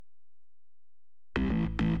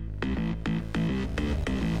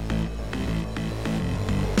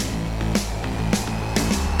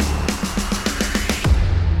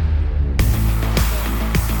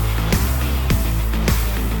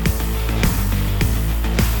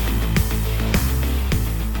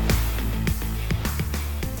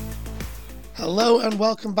Hello and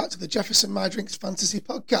welcome back to the Jefferson My Drinks Fantasy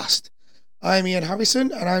Podcast. I'm Ian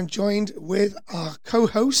Harrison and I'm joined with our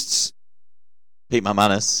co-hosts Pete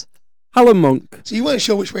McManus. Hallam Monk. So you weren't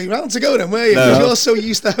sure which way round to go then, were you? No. You're so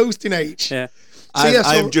used to hosting H. Yeah.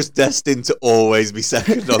 I'm just destined to always be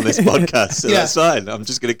second on this podcast, so that's fine. I'm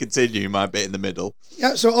just going to continue my bit in the middle.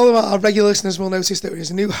 Yeah, so all of our regular listeners will notice that there is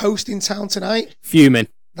a new host in town tonight. Fuming.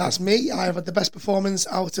 That's me. I have had the best performance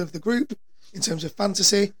out of the group in terms of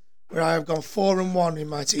fantasy, where I have gone 4-1 in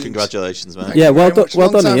my team. Congratulations, man. Yeah, well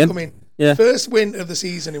done, Ian. Coming. Yeah. First win of the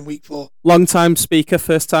season in week 4. Long time speaker,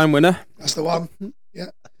 first time winner. That's the one.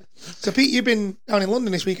 Yeah. So Pete, you've been down in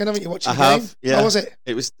London this weekend, haven't you? Watching the I game? have. Yeah. How was it?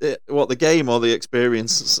 It was the game or the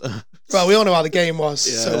experience? Well, we all know how the game was.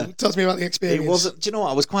 Yeah. So talk to me about the experience. It wasn't. Do you know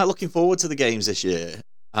what? I was quite looking forward to the games this year.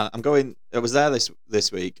 I was there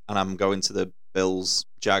this week, and I'm going to the Bills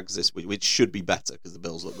Jags this week, which should be better because the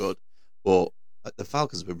Bills look good. But the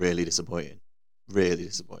Falcons have been really disappointing. Really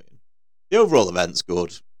disappointing. The overall event's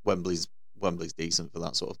good. Wembley's decent for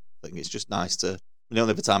that sort of thing. It's just nice to. The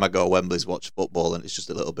only other time I go to Wembley's watch football, and it's just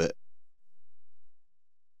a little bit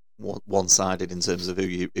one-sided in terms of who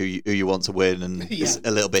you want to win, and it's a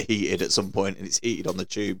little bit heated at some point, and it's heated on the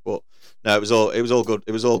tube. But no, it was all good.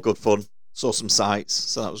 It was all good fun. Saw some sights,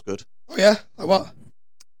 so that was good. Oh yeah, like what?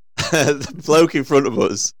 The bloke in front of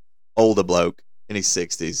us, older bloke in his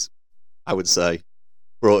 60s, I would say,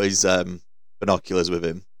 brought his binoculars with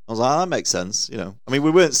him. I was like, that makes sense, you know. I mean,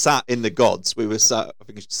 we weren't sat in the gods. We were sat. I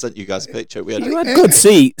think I sent you guys a picture. You had good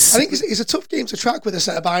seats. I think it's a tough game to track with a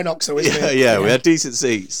set of binocs, though, isn't it? Yeah, we had decent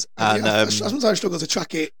seats, and I sometimes struggle to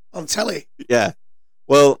track it on telly. Yeah,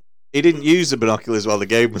 well, he didn't use the binoculars while the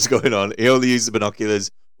game was going on. He only used the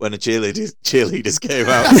binoculars when the cheerleaders came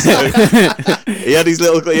out. So he had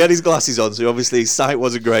his glasses on, so obviously his sight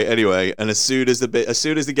wasn't great anyway. And as soon as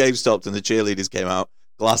the game stopped and the cheerleaders came out,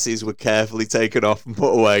 glasses were carefully taken off and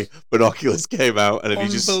put away. Binoculars came out, and then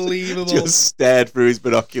he just stared through his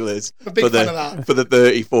binoculars I'm a big fan of that. for the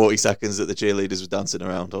 30-40 seconds that the cheerleaders were dancing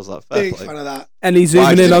around. I was like, fair Big play. fan of that. And he's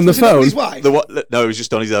zooming in on the phone. His wife? No, he was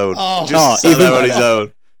just on his own. Oh. Just sat there on his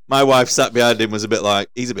own. My wife sat behind him, was a bit like,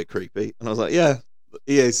 he's a bit creepy, and I was like, yeah,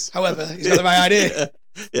 he is. However, he's got the right idea.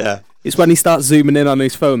 Yeah. It's when he starts zooming in on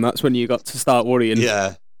his phone, that's when you got to start worrying.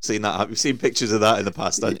 Yeah, seen that. You've seen pictures of that in the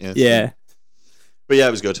past, haven't you? Yeah. But yeah,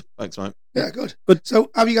 it was good. Thanks, mate. Yeah, good. Good. So,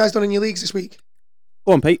 have you guys done in your leagues this week?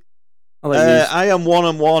 Go on, Pete. I'll let you use. I am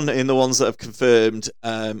 1-1 in the ones that have confirmed.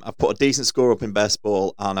 I've put a decent score up in best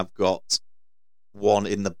ball, and I've got one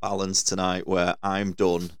in the balance tonight where I'm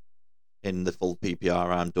done in the full PPR.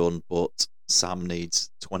 I'm done, but Sam needs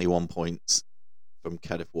 21 points from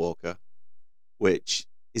Kenneth Walker, which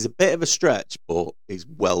is a bit of a stretch, but he's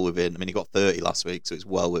well within. I mean, he got 30 last week, so it's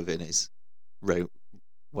well within his The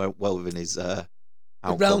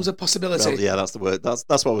realms of possibility. Yeah, that's the word. That's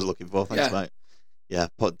what I was looking for. Thanks, mate. Yeah,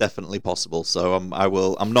 definitely possible. So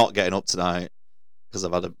I'm not getting up tonight because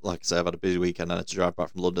I've had a busy weekend. I had to drive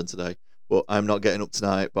back from London today, but I'm not getting up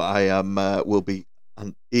tonight. But I am will be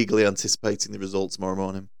eagerly anticipating the results tomorrow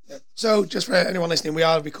morning. Yeah. So, just for anyone listening, we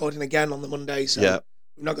are recording again on the Monday, so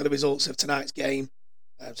we've not got the results of tonight's game.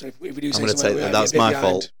 So if we do say something, that's my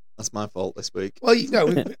fault. That's my fault this week. Well,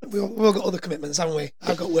 we've all got other commitments, haven't we?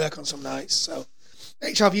 I've got work on some nights, so.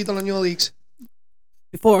 H, how have you done on your leagues?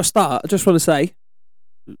 Before I start, I just want to say,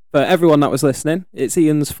 for everyone that was listening, it's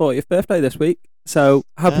Ian's 40th birthday this week. So,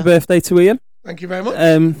 happy birthday to Ian. Thank you very much.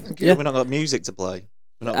 Thank you. Yeah. We've not got music to play.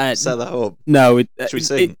 We're not set that up. No. Should we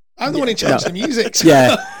sing? I'm the one in charge of the music. So.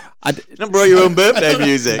 Yeah. You don't brought your own birthday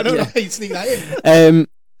music. I don't know how you sneak that in.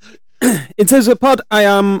 In terms of pod, I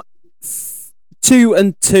am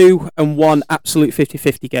 2-2 and 1 absolute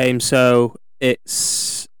 50-50 game. So,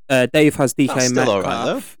 it's... Dave has DK That's still Metcalf. all right,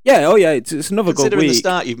 though. Yeah, it's another good Considering week. the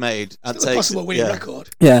start you've made, I'd Still take a possible winning record.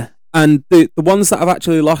 Yeah, and the ones that I've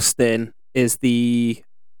actually lost in is the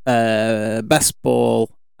best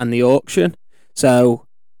ball and the auction. So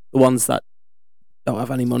the ones that don't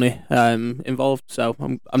have any money involved. So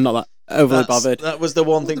I'm not that overly bothered. That was the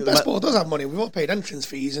one thing. The best ball does have money. We've all paid entrance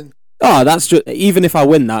fees and. Oh, that's just even if I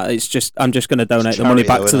win that, I'm just going to donate the money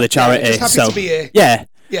back to the charity. Yeah, just happy to be here. Yeah.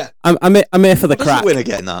 Yeah, I'm here for the crack. Does the winner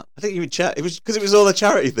getting that? I think you would check. It was because it was all a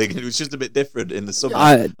charity thing. It was just a bit different in the summer.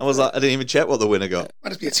 I was like, I didn't even check what the winner got.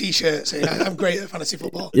 Might just be a T-shirt saying I'm great at fantasy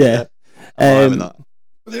football. Yeah. No,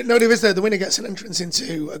 there is the winner gets an entrance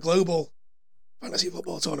into a global fantasy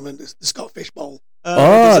football tournament, the Scott Fish Bowl.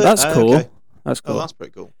 That's cool. Okay. That's cool. Oh, that's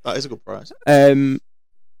pretty cool. That is a good prize.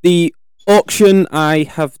 The auction, I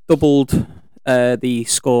have doubled the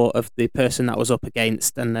score of the person that was up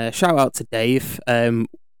against, and shout out to Dave.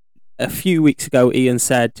 A few weeks ago, Ian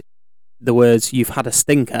said the words "You've had a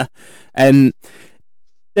stinker," and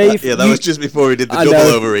Dave, that was just before he did the double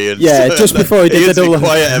over Ian. Yeah, just before he did the double. Been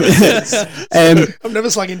quiet ever since. I'm never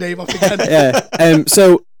slagging Dave off again. Yeah.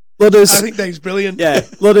 So, Ludders, I think Dave's brilliant. Yeah,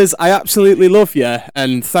 Ludders, I absolutely love you,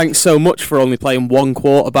 and thanks so much for only playing one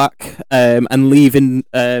quarterback and leaving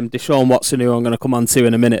Deshaun Watson, who I'm going to come on to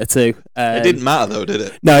in a minute or two. It didn't matter though, did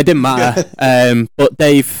it? No, it didn't matter. But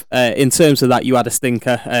Dave, in terms of that, you had a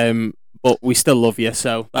stinker. But we still love you,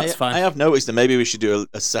 so that's fine. I have noticed that maybe we should do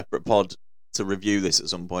a separate pod to review this at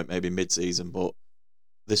some point, maybe mid-season, but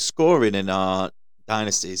the scoring in our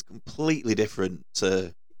dynasty is completely different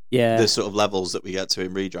to the sort of levels that we get to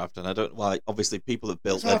in redraft, and I don't like. Obviously, people have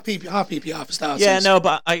built our PPR for starters. Yeah, no,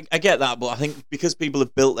 but I get that, but I think because people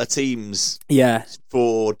have built their teams,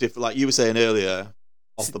 for different, like you were saying earlier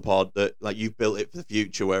off the pod, that like you've built it for the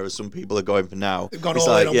future, whereas some people are going for now. They've gone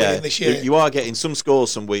all in on winning this year. You are getting some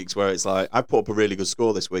scores some weeks where it's like I put up a really good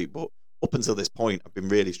score this week, but up until this point, I've been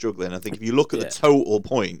really struggling. I think if you look at the total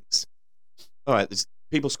points, all right,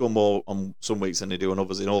 people score more on some weeks than they do on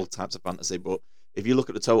others in all types of fantasy. But if you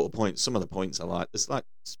look at the total points, some of the points are like there's like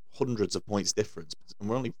hundreds of points difference, and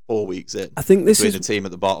we're only 4 weeks in. I think this between is the team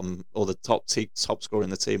at the bottom or the top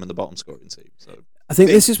scoring the team and the bottom scoring team. So I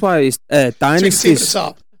think this is why Dynasty's the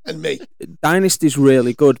top and me. Dynasty's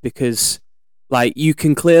really good because like you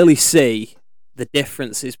can clearly see the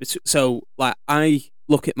differences between. So like I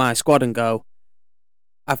look at my squad and go,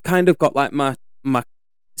 I've kind of got like my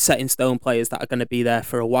set in stone players that are going to be there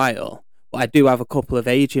for a while, but I do have a couple of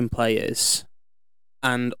aging players,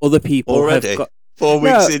 and other people already have got 4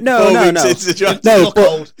 weeks in. No. Into the draft. No,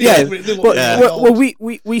 but well,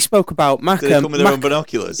 we spoke about Macca. Did they come with their own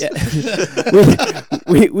binoculars? Yeah.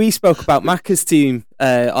 we spoke about Macca's team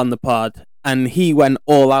on the pod, and he went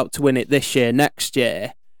all out to win it this year, next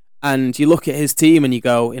year. And you look at his team and you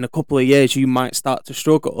go, in a couple of years, you might start to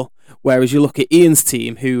struggle. Whereas you look at Ian's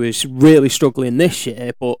team, who is really struggling this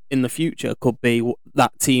year, but in the future could be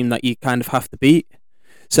that team that you kind of have to beat.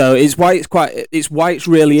 So it's why it's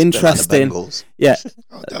really interesting. Yeah.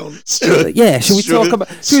 Oh, don't. Should we talk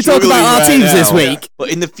about our teams this week?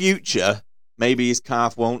 But in the future, maybe his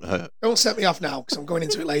calf won't hurt. Don't set me off now because I'm going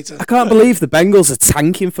into it later. I can't believe the Bengals are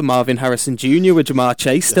tanking for Marvin Harrison Jr. with Jamar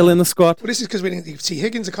Chase still in the squad. Well, this is because we didn't give T.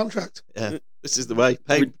 Higgins a contract. Yeah, this is the way.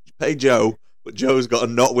 Pay Joe, but Joe's got to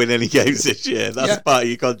not win any games this year. That's part of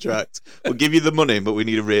your contract. We'll give you the money, but we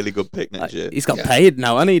need a really good pick next year. He's got paid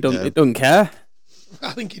now, and he doesn't care.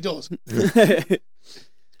 I think he does.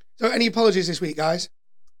 So, any apologies this week, guys?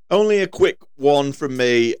 Only a quick one from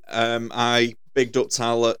me. I bigged up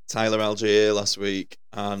Tyler Algier last week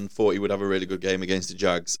and thought he would have a really good game against the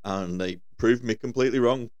Jags, and they proved me completely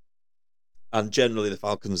wrong. And generally, the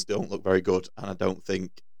Falcons don't look very good, and I don't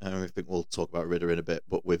think. I think we'll talk about Ridder in a bit,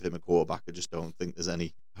 but with him a quarterback, I just don't think there's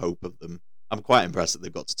any hope of them. I'm quite impressed that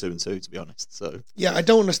they've got to 2-2, to be honest. So yeah, I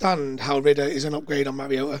don't understand how Ridder is an upgrade on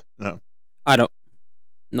Mariota. No, I don't.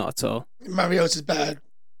 Not at all. Mariota's better.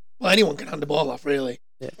 Well, anyone can hand the ball off, really.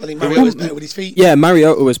 Yeah. I think Mariota's better with his feet. Yeah,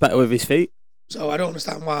 Mariota was better with his feet. So I don't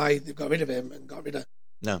understand why they've got rid of him and got rid of.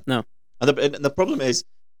 No. And the problem is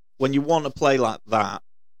when you want to play like that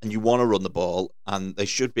and you want to run the ball, and they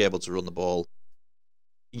should be able to run the ball.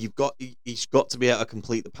 He's got to be able to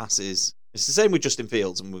complete the passes. It's the same with Justin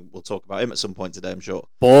Fields, and we'll talk about him at some point today, I'm sure.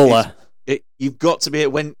 Baller. You've got to be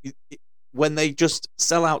when they just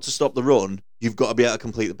sell out to stop the run. You've got to be able to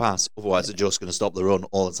complete the pass. Otherwise, they're just going to stop the run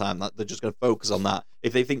all the time. They're just going to focus on that.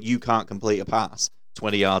 If they think you can't complete a pass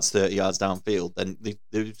 20 yards, 30 yards downfield, then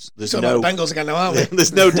there's no... Bengals again now, aren't we?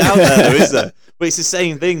 There's no doubt there, is there? But it's the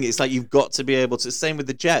same thing. It's like you've got to be able to... Same with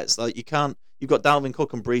the Jets. Like you can't... You've got Dalvin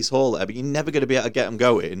Cook and Breece Hall there, but you're never going to be able to get them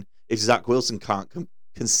going if Zach Wilson can't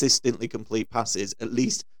consistently complete passes at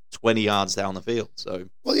least 20 yards down the field. So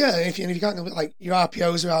well, yeah. If you can't, like your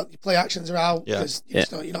RPOs are out, your play actions are out because you're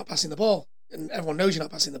not passing the ball, and everyone knows you're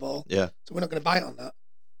not passing the ball. Yeah. So we're not going to bite on that.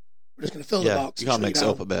 We're just going to fill the box. You can't mix it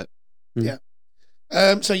up a bit. Yeah.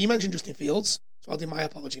 So you mentioned Justin Fields, so I'll do my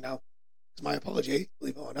apology now. Because my apology,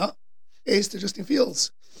 believe it or not, is to Justin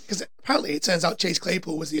Fields, because apparently it turns out Chase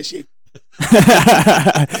Claypool was the issue.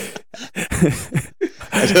 I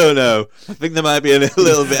don't know. I think there might be a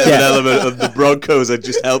little bit of an element of the Broncos are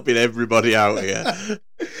just helping everybody out here.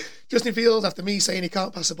 Justin Fields, after me saying he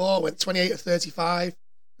can't pass the ball, went 28 of 35,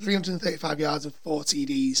 335 yards and 4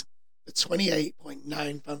 TDs for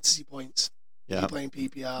 28.9 fantasy points. Yeah. Playing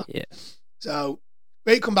PPR. Yeah. So,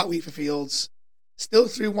 great comeback week for Fields. Still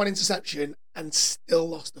threw one interception and still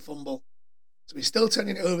lost the fumble. So he's still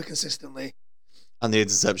turning it over consistently. And the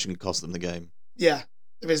interception cost them the game. Yeah,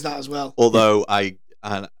 there is that as well. Although I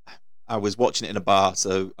I was watching it in a bar,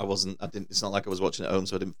 so I didn't. It's not like I was watching it at home,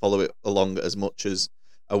 so I didn't follow it along as much as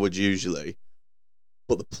I would usually.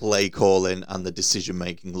 But the play calling and the decision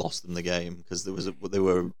making lost them the game because they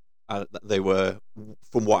were,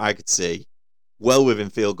 from what I could see, well within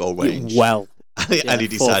field goal range. Well, and he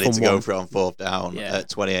decided to go 4th for it on 4th down at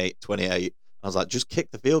 28. I was like, just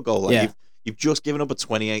kick the field goal. Yeah. You've just given up a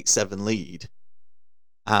 28-7 lead,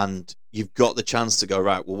 and you've got the chance to go,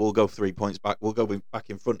 right, well, we'll go 3 points back. We'll go back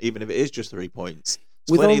in front, even if it is just 3 points.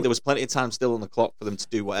 There was plenty of time still on the clock for them to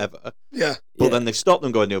do whatever. Yeah. But then they've stopped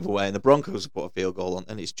them going the other way, and the Broncos have put a field goal on,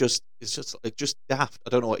 and it's just daft. I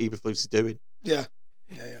don't know what Eberflus is doing. Yeah.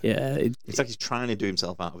 It's like he's trying to do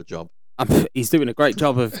himself out of a job. He's doing a great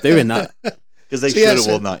job of doing that. Because they should have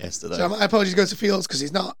won that yesterday. So my apologies go to Fields because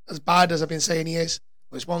he's not as bad as I've been saying he is.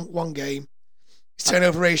 Well, it's one game. His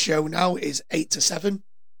turnover ratio now is 8-7.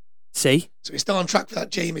 See? So he's still on track for that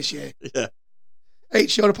Jameis year. Yeah.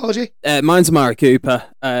 H, your apology? Mine's Amari Cooper.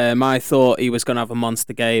 I thought he was going to have a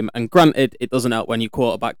monster game. And granted, it doesn't help when your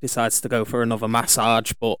quarterback decides to go for another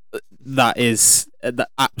massage, but that is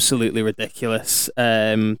absolutely ridiculous.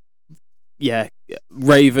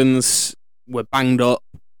 Ravens were banged up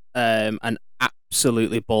and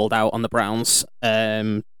absolutely balled out on the Browns.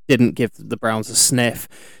 Didn't give the Browns a sniff.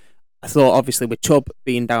 I thought, obviously, with Chubb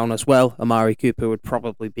being down as well, Amari Cooper would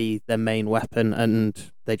probably be their main weapon,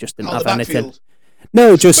 and they just didn't have anything.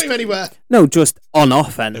 No, just on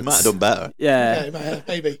offense. They might have done better. Yeah,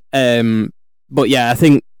 maybe. But yeah, I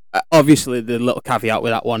think obviously the little caveat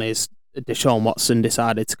with that one is Deshaun Watson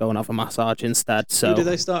decided to go and have a massage instead. So who did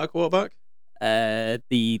they start at quarterback?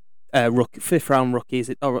 The fifth round rookie. Is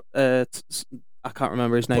it? I can't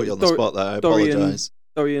remember his name. Put you on the spot there. I apologise.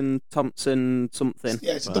 Dorian Thompson something.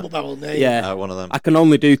 Yeah, it's a double barrel name. Yeah, one of them. I can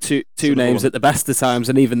only do two names at the best of times,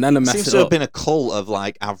 and even then I mess it up. Seems to have been a cult of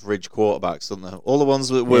like average quarterbacks, don't there? All the ones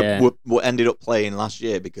that were ended up playing last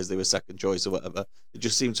year because they were second choice or whatever. It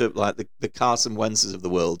just seemed to like the Carson Wentz's of the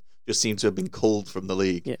world just seem to have been culled from the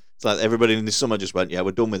league. Yeah. It's like everybody in the summer just went,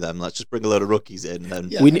 we're done with them. Let's just bring a load of rookies in.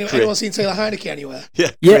 And then anyone seen Taylor Heineke anywhere?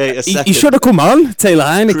 He should have come on, Taylor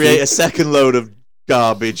Heineke. Create a second load of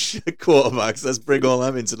garbage quarterbacks. Let's bring all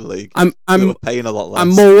them into the league. I'm paying a lot less. I'm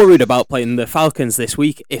more worried about playing the Falcons this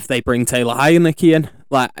week if they bring Taylor Heineke in.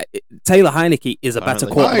 Like Taylor Heineke is a better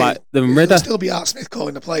quarterback than Ridder. It'll still be Art Smith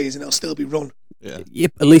calling the plays, and it'll still be run. Yeah.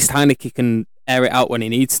 At least Heineke can air it out when he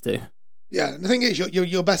needs to. Yeah, and the thing is,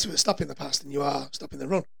 you're better at stopping the pass than you are stopping the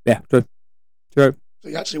run. Yeah, true. So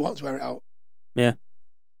you actually want to air it out. Yeah.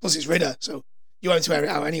 Plus it's Ridder, so you want to air it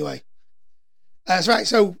out anyway. That's right.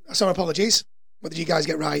 So apologies. What did you guys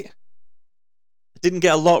get right? I didn't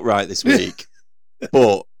get a lot right this week,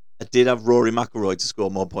 but I did have Rory McIlroy to score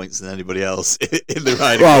more points than anybody else in the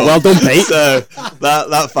Ryder Cup. Well done, Pete. So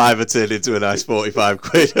that fiver turned into a nice 45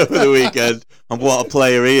 quid over the weekend, and what a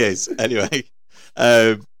player he is. Anyway,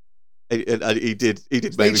 he did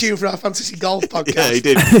Stay tuned for our fantasy golf podcast. Yeah,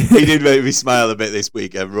 he did make me smile a bit this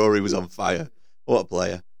weekend. Rory was on fire. What a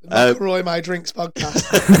player! McIlroy My Drinks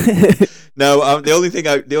podcast. No, the only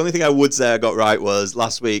thing I would say I got right was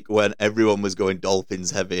last week when everyone was going Dolphins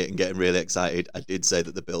heavy and getting really excited. I did say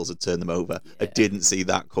that the Bills had turned them over. Yeah. I didn't see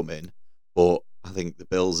that coming, but I think the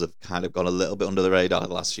Bills have kind of gone a little bit under the radar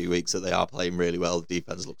the last few weeks. That they are playing really well. The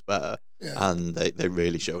defense looks better, and they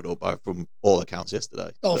really showed up from all accounts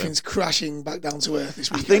yesterday. Dolphins crashing back down to earth this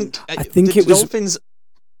weekend. I think it was Dolphins.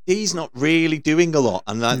 He's not really doing a lot,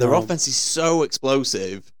 and their offense is so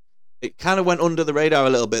explosive. It kind of went under the radar a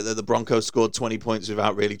little bit that the Broncos scored 20 points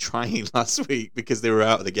without really trying last week because they were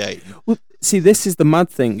out of the game. Well, see, this is the mad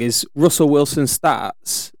thing: is Russell Wilson's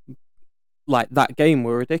stats like that game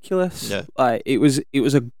were ridiculous. Yeah, like it was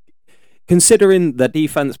considering the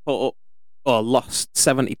defense put up or lost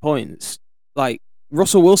 70 points. Like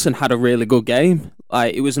Russell Wilson had a really good game.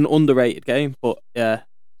 Like it was an underrated game, but yeah.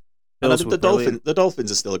 And the Dolphins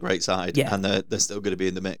are still a great side, and they're still going to be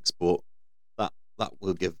in the mix. But that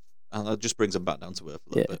will give, and that just brings them back down to earth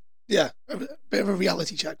a little bit. Yeah, a bit of a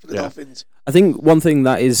reality check for the Dolphins. I think one thing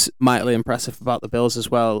that is mightily impressive about the Bills as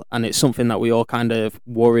well, and it's something that we all kind of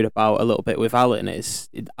worried about a little bit with Allen, is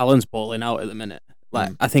Allen's balling out at the minute.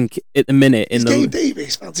 Like I think at the minute is Gabe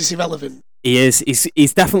Davis fantasy relevant? He is.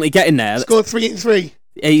 He's definitely getting there. Scored 3 and 3.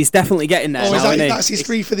 He's definitely getting there. That's his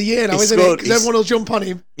 3 for the year now, isn't it? Because everyone will jump on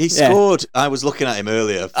him. He scored. I was looking at him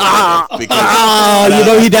earlier. You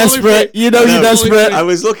know you're desperate. You're desperate. I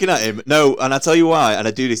was looking at him. No, and I tell you why. And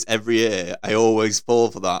I do this every year. I always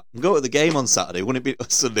fall for that. Go to the game on Saturday. Wouldn't it be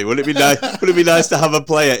Sunday? Wouldn't it be nice? Would it be nice to have a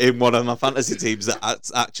player in one of my fantasy teams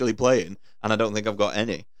that's actually playing? And I don't think I've got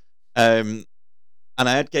any. And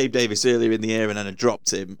I had Gabe Davis earlier in the year, and then I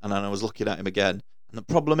dropped him, and then I was looking at him again. And the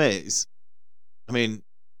problem is, I mean,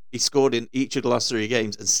 he scored in each of the last 3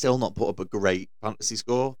 games and still not put up a great fantasy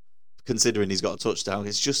score, considering he's got a touchdown.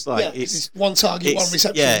 It's just like it's one target, one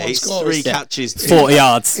reception, one it's score. 3 catches, 40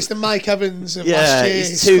 yards. It's the Mike Evans of last year.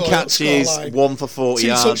 It's 2 catches, 1 for 40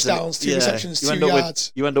 yards. 2 touchdowns, 2 receptions, 2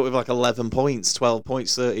 yards. You end up with like 11 points, 12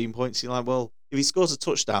 points, 13 points. You're like, well, if he scores a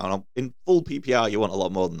touchdown in full PPR, you want a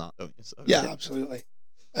lot more than that, don't you? So, yeah, absolutely.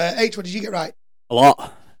 H, what did you get right? A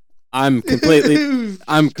lot. I'm completely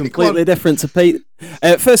different to Pete.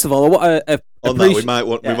 First of all, what on that, we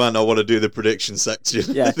might not want to do the prediction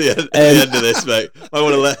section at the end of this, mate. I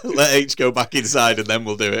want to let H go back inside and then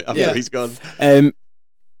we'll do it after he's gone.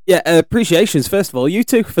 Appreciations first of all, you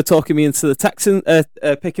two, for talking me into the Texans,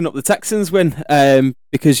 picking up the Texans win,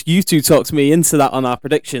 because you two talked me into that on our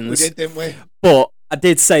predictions. We did, didn't we? But I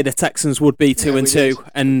did say the Texans would be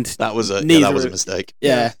 2-2, and that was a mistake.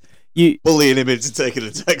 Yeah. You bullying him into taking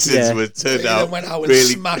the Texans turned out went out and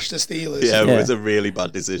really smashed the Steelers. Yeah, it was a really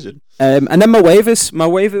bad decision. And then my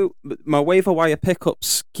waiver wire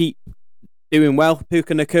pickups keep doing well.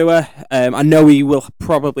 Puka Nacua, I know he will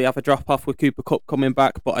probably have a drop off with Cooper Kupp coming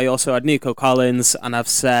back, but I also had Nico Collins, and I've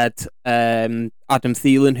said Adam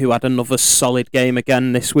Thielen, who had another solid game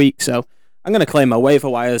again this week. So I'm going to claim my waiver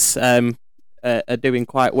wires are doing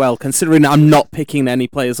quite well, considering I'm not picking any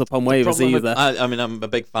players up on waivers either. I mean, I'm a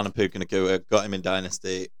big fan of Puka Nacua. Got him in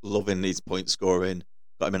Dynasty, loving his point scoring.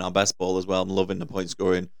 Got him in our best ball as well. I'm loving the point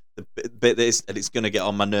scoring. The bit that it's going to get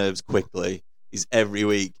on my nerves quickly is every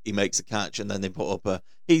week he makes a catch and then they put up a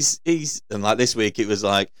he's and like this week it was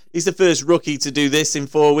like he's the first rookie to do this in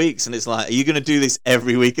 4 weeks, and it's like, are you going to do this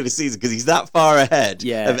every week of the season? Because he's that far ahead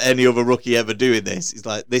of any other rookie ever doing this. It's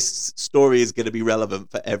like this story is going to be relevant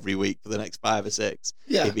for every week for the next 5 or 6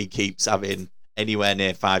 if he keeps having anywhere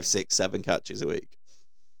near 5, 6, 7 catches a week.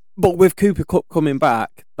 But with Cooper Kupp coming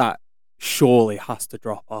back, that surely has to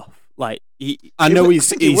drop off. Like I know he's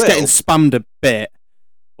getting spammed a bit,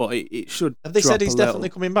 but it should. Have they said he's definitely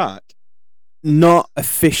coming back? Not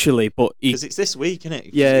officially, but because it's this week, isn't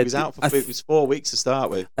it? Yeah, he was out for it was 4 weeks to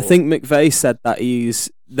start with. I think McVay said that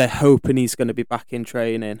they're hoping he's going to be back in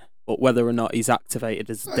training, but whether or not he's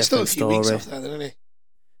activated is a different story. Weeks off there, isn't he?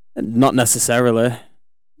 Not necessarily,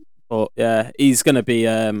 but yeah, he's going to be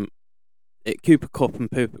Cooper Kupp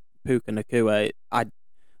and Puka Nacua.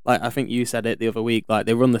 I think you said it the other week. Like,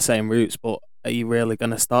 they run the same routes, but are you really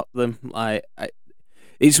going to stop them? Like,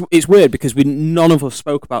 it's weird because none of us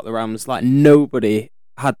spoke about the Rams. Like, nobody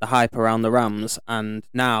had the hype around the Rams, and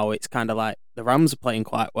now it's kind of like the Rams are playing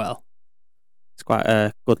quite well. It's quite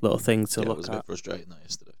a good little thing to look at. It was a bit frustrating that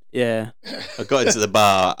yesterday. Yeah, I got into the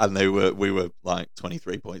bar and we were like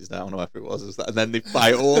 23 points down, or whatever it was, and then they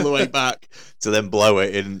fight all the way back to then blow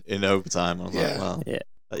it in overtime. I was like, well,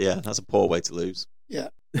 yeah, that's a poor way to lose. Yeah.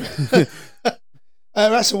 So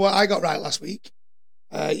what I got right last week.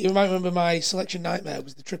 You might remember my selection nightmare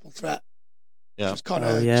was the triple threat. Yeah. It was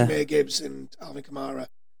Connor, Jameer Gibbs, and Alvin Kamara.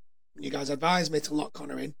 And you guys advised me to lock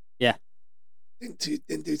Connor in. Yeah.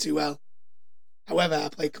 Didn't do too well. However, I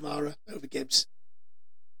played Kamara over Gibbs.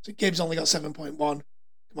 So Gibbs only got 7.1.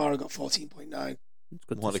 Kamara got 14.9.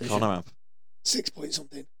 What did Connor have? 6 point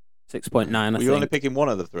something. 6.9, I think. Were you only picking one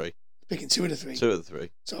of the 3? Picking 2 of the 3. 2 of the 3.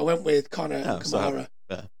 So I went with Connor and Kamara.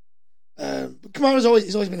 Yeah. But Kamara's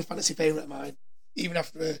always been a fantasy favourite of mine, even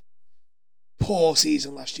after a poor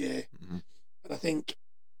season last year. Mm-hmm. And I think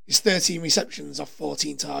his 13 receptions off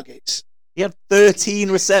 14 targets. He had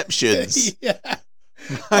 13 receptions? Yeah.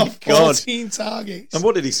 My off 14 targets. And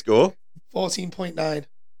what did he score? 14.9. Is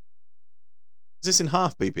this in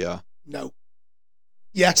half PPR? No.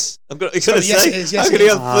 Yes. Yes, it is. Yes, it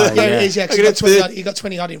is. Yeah, he got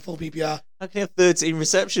 20 odd in full PPR. How can he have 13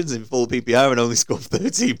 receptions in full PPR and only score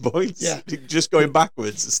 13 points? Yeah. Just going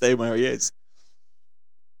backwards to stay where he is.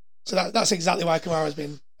 So that's exactly why Kamara's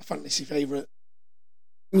been a fantasy favourite.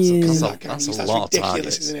 That's a lot of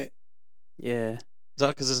targets, isn't it? Yeah. Is that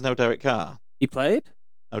because there's no Derek Carr? He played?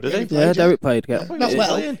 Oh, did he? Yeah, Derek played. Yeah. Not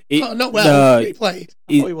well. He played.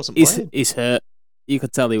 I thought he wasn't playing. He's hurt. You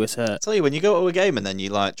could tell he was hurt. I tell you, when you go to a game and then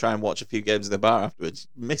you like try and watch a few games in the bar afterwards,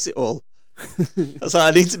 you miss it all. That's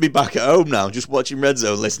like, I need to be back at home now, just watching Red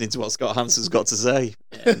Zone, listening to what Scott Hansen's got to say.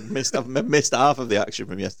 I've missed half of the action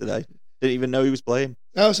from yesterday. Didn't even know he was playing.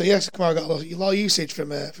 Oh, so yes, Kamara got a lot of usage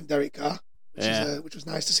from Derek Carr, which was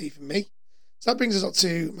nice to see from me. So that brings us up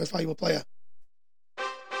to most valuable player.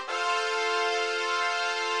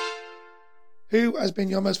 Who has been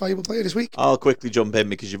your most valuable player this week? I'll quickly jump in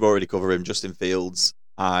because you've already covered him. Justin Fields.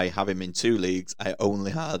 I have him in 2 leagues. I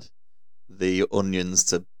only had the onions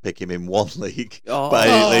to pick him in 1 league, but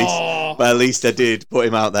at least I did put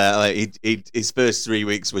him out there. Like his first 3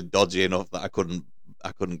 weeks were dodgy enough that I couldn't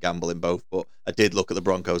I couldn't gamble in both, but I did look at the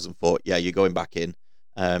Broncos and thought, yeah, you're going back in.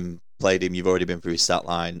 Played him. You've already been through his stat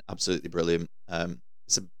line. Absolutely brilliant.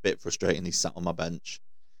 It's a bit frustrating. He's sat on my bench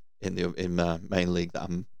in my main league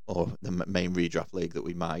or the main redraft league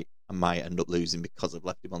that I might end up losing because I've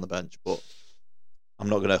left him on the bench. But I'm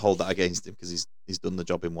not going to hold that against him because he's done the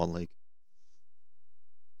job in one league.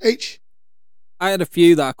 H. I had a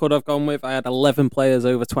few that I could have gone with. I had 11 players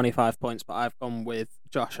over 25 points, but I've gone with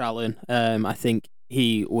Josh Allen. I think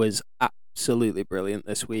he was absolutely brilliant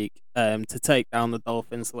this week. To take down the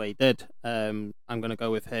Dolphins the way he did, I'm going to go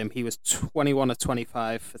with him. He was 21 of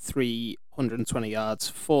 25 for 320 yards,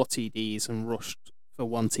 4 TDs, and rushed for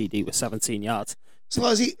 1 TD with 17 yards.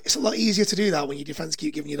 It's a lot easier to do that when your defense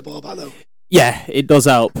keep giving you the ball back, though. Yeah, it does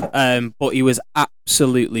help. But he was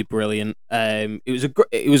absolutely brilliant. It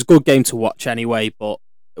was a good game to watch anyway. But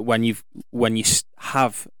when you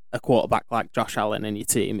have a quarterback like Josh Allen in your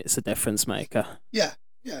team, it's a difference maker. Yeah,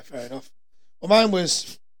 fair enough. Well, mine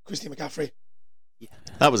was Christian McCaffrey. Yeah.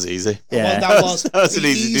 That was easy. Yeah, that was an the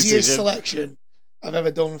easy easiest decision. selection I've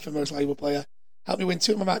ever done for most valuable player. Helped me win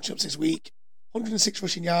 2 of my matchups this week. 106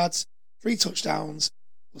 rushing yards, 3 touchdowns,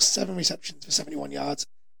 plus 7 receptions for 71 yards,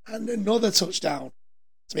 and another touchdown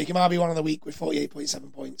to make him RB1 of the week with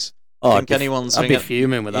 48.7 points. I think anyone's. I'd be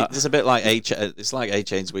fuming with that. It's a bit like It's like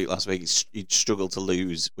A-Chain's week last week. You'd struggle to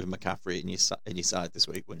lose with McCaffrey in your side this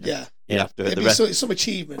week, wouldn't you? Yeah. You'd have to. It's some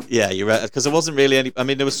achievement. Yeah, you're right. Because there wasn't really any. I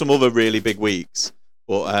mean, there was some other really big weeks,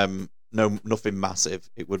 but nothing massive.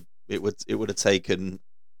 It would have taken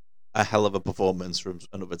a hell of a performance from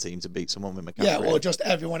another team to beat someone with McCaffrey. Yeah, or just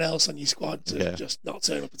everyone else on your squad to just not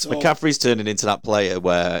turn up at all. McCaffrey's turning into that player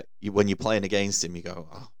where when you're playing against him, you go,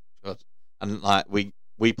 oh god. And like we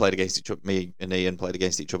played against each other. Me and Ian played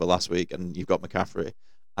against each other last week, and you've got McCaffrey.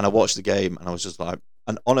 And I watched the game, and I was just like,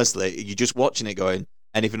 and honestly, you're just watching it going,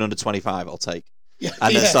 anything under 25, I'll take. Yeah,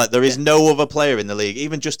 and it's like there is no other player in the league,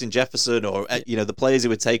 even Justin Jefferson or the players who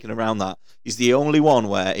were taken around that. He's the only one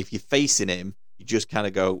where if you're facing him, you just kind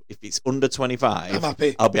of go, if it's under 25, I'm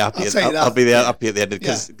happy. I'll be happy. I'll be happy at the end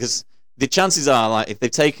because the chances are, like, if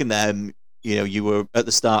they've taken them, you were at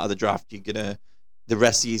the start of the draft, the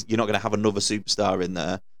rest of you're not gonna have another superstar in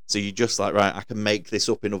there. So you're just like, right, I can make this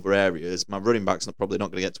up in other areas. My running back's probably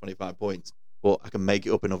not going to get 25 points, but I can make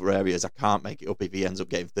it up in other areas. I can't make it up if he ends up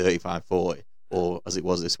getting 35, 40, or as it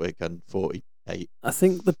was this weekend, 48. I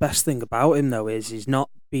think the best thing about him, though, is he's not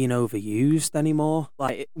being overused anymore.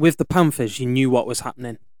 Like, with the Panthers, you knew what was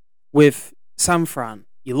happening. With San Fran,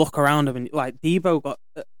 you look around him and, like, Debo got...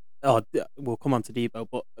 we'll come on to Debo,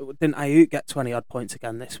 but didn't Ayuk get 20-odd points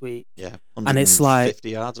again this week? Yeah, and it's like 50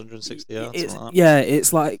 yards, 160 yards, something like that. Yeah,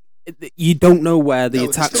 it's like you don't know where the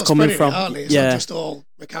attack's coming from. It's not just all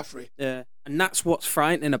McCaffrey. Yeah, and that's what's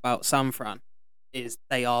frightening about San Fran is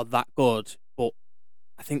they are that good, but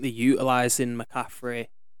I think they're utilising McCaffrey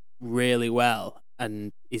really well,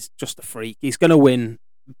 and he's just a freak. He's going to win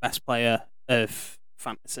best player of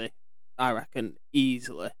fantasy, I reckon,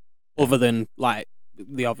 easily, other than like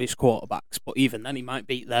the obvious quarterbacks, but even then he might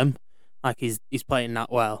beat them. Like he's playing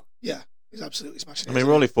that well. Yeah, he's absolutely smashing. I mean,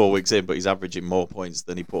 we're only 4 weeks in, but he's averaging more points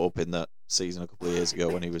than he put up in that season a couple of years ago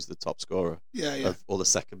when he was the top scorer. Yeah. Or the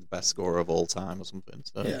second best scorer of all time or something.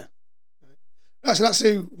 So. Yeah. Right, so that's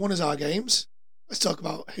who won us our games. Let's talk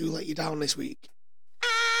about who let you down this week.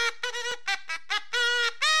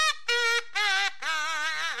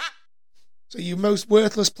 So your most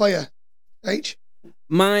worthless player, H?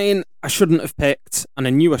 Mine, I shouldn't have picked, and I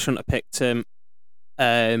knew I shouldn't have picked him,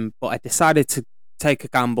 but I decided to take a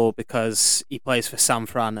gamble because he plays for San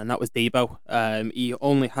Fran, and that was Debo. He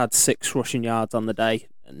only had 6 rushing yards on the day,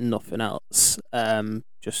 and nothing else.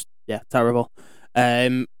 Terrible.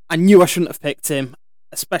 I knew I shouldn't have picked him,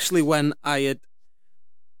 especially when I had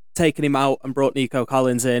taken him out and brought Nico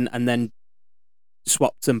Collins in, and then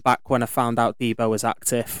swapped him back when I found out Debo was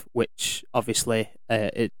active, which obviously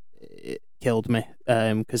it killed me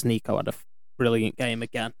because Nico had a brilliant game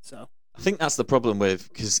again. So I think that's the problem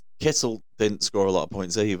because Kittle didn't score a lot of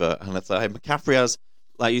points either, and it's like McCaffrey has,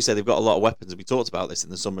 like you said, they've got a lot of weapons. And we talked about this in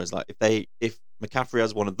the summer. It's like if McCaffrey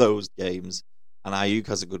has one of those games and Ayuk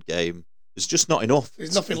has a good game, there's just not enough.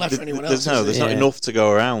 There's nothing left for anyone else. There's not enough to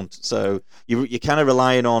go around. So you're kind of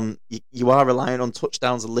relying on you are relying on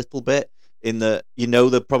touchdowns a little bit. In that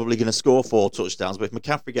they're probably going to score 4 touchdowns, but if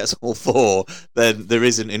McCaffrey gets all 4, then there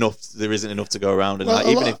isn't enough to go around. And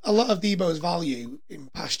a lot of Debo's value in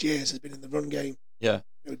past years has been in the run game. Yeah,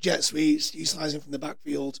 jet sweeps, utilising from the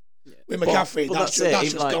backfield. Yeah. With McCaffrey, that's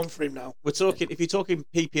just gone for him now. We're talking if you're talking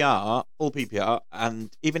PPR, full PPR,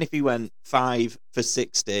 and even if he went 5 for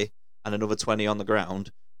 60 and another 20 on the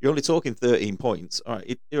ground, you're only talking 13 points. All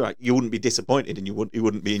right, you're right. You wouldn't be disappointed, and you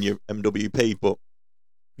wouldn't be in your MWP, but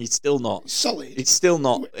he's still not solid. It's still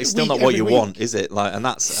not what you want, is it? Like, and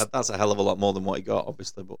that's a hell of a lot more than what he got,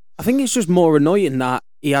 obviously. But I think it's just more annoying that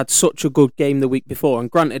he had such a good game the week before. And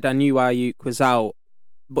granted, I knew Ayuk was out,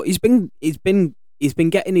 but he's been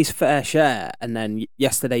getting his fair share. And then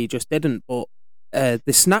yesterday he just didn't. But the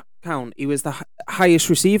snap count, he was the highest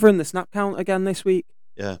receiver in the snap count again this week.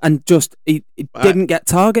 Yeah, and just he didn't get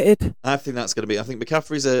targeted. I think that's going to be. I think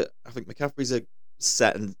McCaffrey's a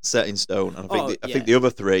set in stone. And I think the other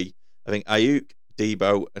three, I think Ayuk,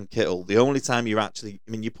 Debo, and Kittle. The only time you're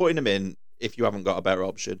putting them in if you haven't got a better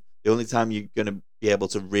option. The only time you're going to be able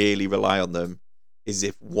to really rely on them is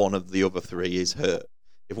if one of the other three is hurt.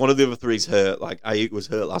 If one of the other three is hurt, like Ayuk was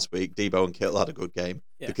hurt last week, Debo and Kittle had a good game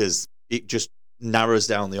because it just narrows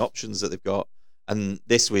down the options that they've got. And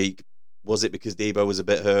this week, was it because Debo was a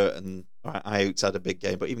bit hurt and Ayuk's had a big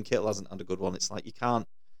game, but even Kittle hasn't had a good one. It's like you can't.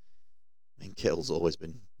 I mean, Kittle's always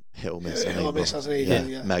been hit or miss. Hit or miss, hasn't he?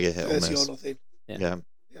 Yeah, mega hit or miss. Or nothing. Yeah.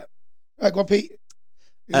 Right, go on, Pete.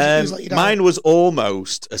 Mine was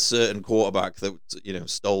almost a certain quarterback that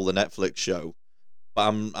stole the Netflix show, but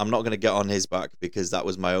I'm not going to get on his back because that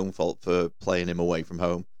was my own fault for playing him away from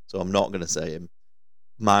home. So I'm not going to say him.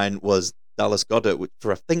 Mine was Dallas Goedert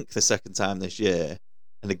for I think the second time this year.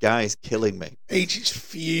 And the guy's killing me. H is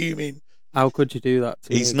fuming. How could you do that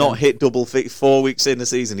to He's not hit double figures. 4 weeks in the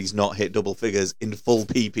season, he's not hit double figures in full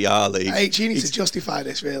PPR league. H, you need to justify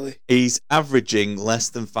this, really. He's averaging less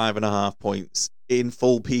than 5.5 points in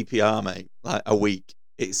full PPR, mate, like a week.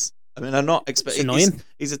 I'm not expecting.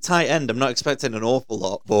 He's a tight end. I'm not expecting an awful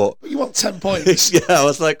lot, but you want 10 points. Yeah, I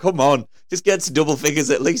was like, come on, just get to double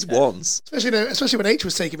figures at least once. Especially when H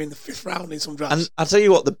was taking him in the 5th round in some drafts. And I'll tell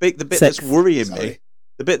you what, the bit that's worrying me.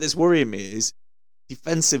 The bit that's worrying me is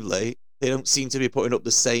defensively, they don't seem to be putting up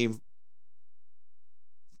the same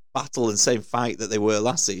battle and same fight that they were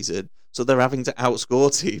last season. So they're having to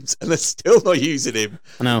outscore teams, and they're still not using him.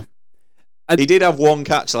 I know. He did have one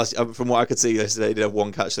catch from what I could see yesterday. He did have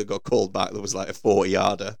one catch that got called back. That was like a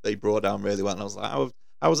 40-yarder. They brought down really well, and I was like,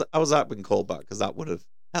 how was that been called back? Because that would have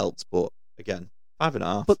helped. But again,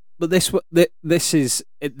 5.5. But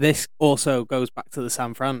this also goes back to the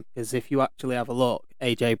San Fran, because if you actually have a look,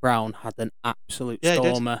 AJ Brown had an absolute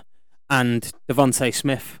stormer, and Devontae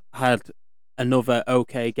Smith had another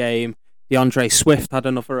okay game. DeAndre Swift had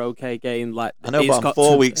another okay game. Like, I know, but I'm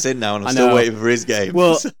 4 weeks in now, and I'm still waiting for his game.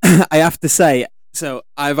 Well, I have to say, so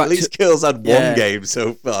I've at least Kill's had one game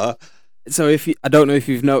so far. So I don't know if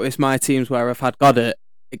you've noticed my teams where I've had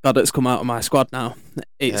Goddard's come out of my squad now.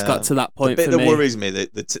 It's got to that point. The bit for that me. worries me,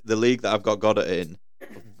 the league that I've got Goddard in,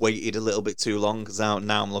 waited a little bit too long because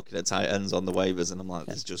now I'm looking at tight ends on the waivers, and I'm like,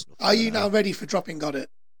 there's just nothing. Are you now ready for dropping Goddard?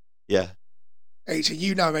 Yeah. H, are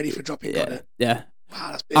you now ready for dropping Goddard? Yeah.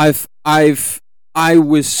 Wow, that's big. I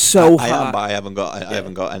was so I am, but I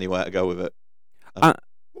haven't got anywhere to go with it.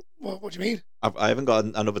 What do you mean? I haven't got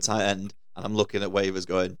another tight end, and I'm looking at waivers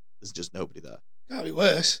going, there's just nobody there. Can't be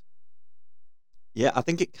worse. Yeah, I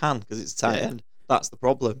think it can because it's tight end. That's the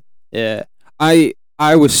problem. Yeah, I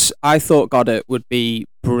thought Goddard would be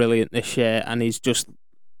brilliant this year, and he's just.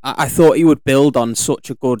 I thought he would build on such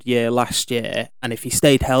a good year last year, and if he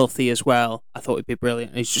stayed healthy as well, I thought he'd be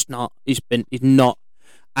brilliant. He's just not. He's not.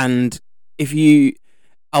 And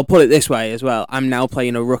I'll put it this way as well. I'm now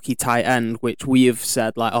playing a rookie tight end, which we have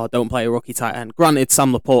said don't play a rookie tight end. Granted,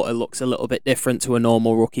 Sam Laporta looks a little bit different to a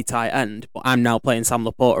normal rookie tight end, but I'm now playing Sam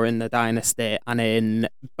Laporta in the Dynasty and in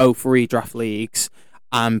both redraft leagues.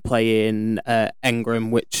 I'm playing Engram,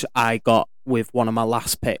 which I got with one of my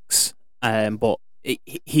last picks, but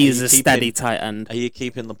he is a steady tight end. Are you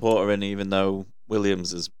keeping Laporta in even though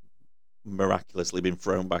Williams has miraculously been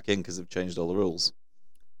thrown back in because they've changed all the rules?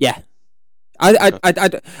 Yeah. I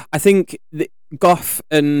think Goff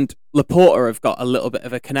and Laporta have got a little bit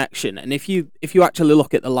of a connection, and if you actually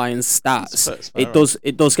look at the Lions' stats,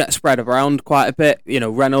 it does get spread around quite a bit. You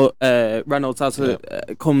know, Reynolds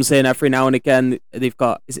comes in every now and again. They've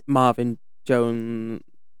got, is it Marvin Jones?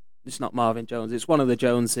 It's not Marvin Jones. It's one of the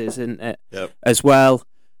Joneses, isn't it? Yep. As well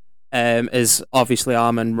as obviously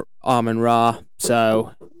Amon Ra.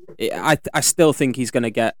 So I still think he's going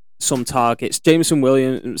to get some targets. Jameson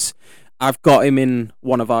Williams, I've got him in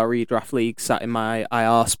one of our redraft leagues, sat in my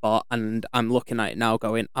IR spot, and I'm looking at it now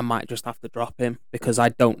going, I might just have to drop him because I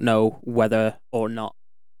don't know whether or not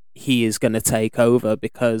he is going to take over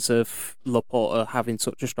because of Laporta having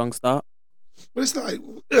such a strong start. But it's not like,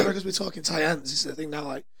 because we're talking tight ends, it's the thing now,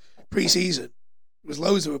 like, pre-season, there was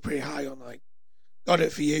loads that were pretty high on, like,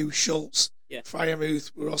 Goddard for you, Schultz,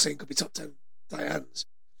 Freiermuth, we're all saying could be top 10 tight ends.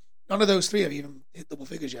 None of those three have even hit double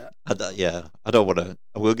figures yet. I don't want to.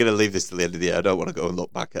 We're going to leave this till the end of the year. I don't want to go and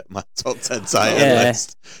look back at my top 10 tight end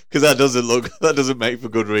list because that doesn't make for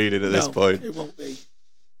good reading at this point. It won't be.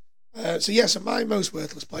 So my most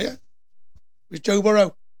worthless player was Joe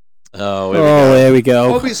Burrow. Oh, here we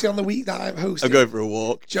go. Obviously, on the week that I'm hosting, I'm going for a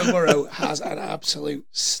walk. Joe Burrow has an absolute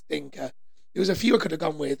stinker. There was a few I could have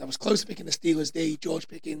gone with. I was close to picking the Steelers D, George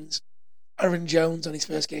Pickens, Aaron Jones on his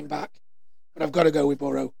first game back, but I've got to go with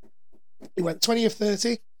Burrow. He went 20 of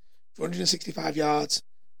 30 for 165 yards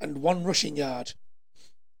and 1 rushing yard.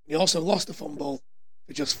 He also lost a fumble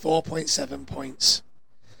for just 4.7 points.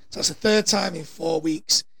 So that's the third time in 4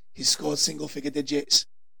 weeks he's scored single-figure digits.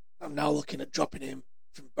 I'm now looking at dropping him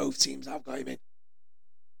from both teams that I've got him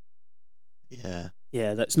in.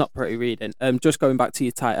 Yeah, that's not pretty reading. Just going back to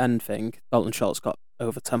your tight end thing, Dalton Schultz got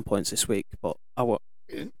over 10 points this week, but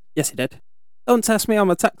He didn't? Yes, he did. Don't test me on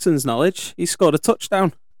my Texans knowledge. He scored a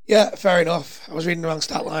touchdown. Yeah, fair enough. I was reading the wrong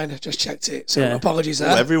stat line. I just checked it. So apologies there.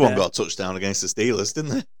 Well, everyone got a touchdown against the Steelers, didn't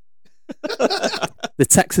they? The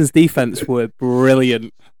Texans' defense were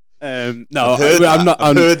brilliant. I'm not.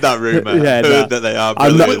 I've heard that rumor. Yeah, heard that they are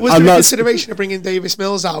brilliant. Was there a consideration of bringing Davis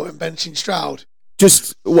Mills out and benching Stroud?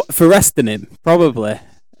 Just for resting him, probably.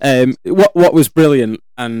 What was brilliant,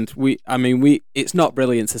 and it's not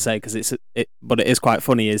brilliant to say because but it is quite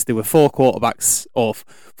funny. Is there were 4 quarterbacks or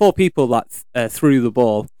 4 people that threw the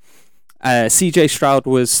ball. CJ Stroud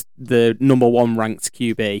was the number 1 ranked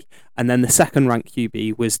QB, and then the second ranked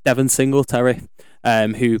QB was Devin Singletary,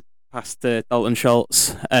 who passed to Dalton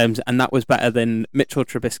Schultz, and that was better than Mitchell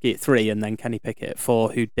Trubisky at 3, and then Kenny Pickett at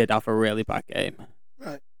 4, who did have a really bad game.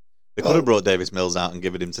 Right. They could have brought Davis Mills out and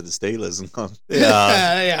given him to the Steelers and gone, you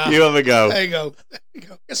have a go. There you go.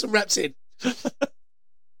 Get some reps in.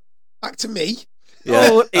 Back to me. Yeah.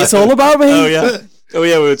 Oh, it's all about me. Oh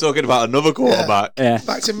yeah, we were talking about another quarterback. Yeah.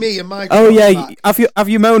 Back to me and my quarterback. Have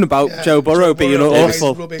you moaned about Joe Burrow being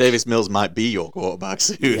awful? Davis Mills might be your quarterback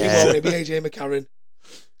soon. He won't. It'll be AJ McCarron.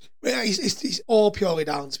 It's all purely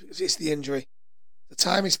down to it's the injury. The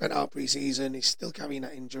time he spent out pre-season, he's still carrying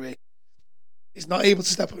that injury. He's not able to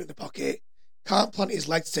step up in the pocket. Can't plant his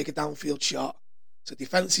leg to take a downfield shot. So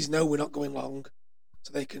defenses know we're not going long.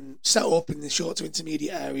 So they can set up in the short to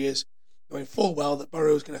intermediate areas, knowing full well that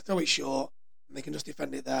Burrow's going to throw it short, and they can just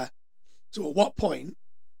defend it there. So at what point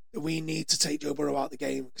do we need to take Joe Burrow out of the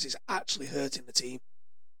game because it's actually hurting the team?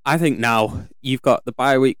 I think now you've got the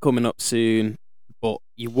bye week coming up soon, but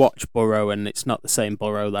you watch Burrow and it's not the same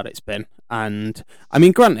Burrow that it's been. And I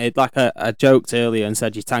mean, granted, like I joked earlier and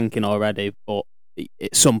said you're tanking already, but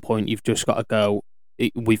at some point you've just got to go.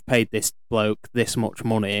 We've paid this bloke this much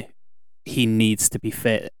money. He needs to be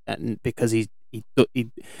fit, and because he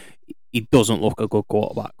doesn't look a good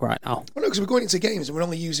quarterback right now. Well, no, because we're going into games and we're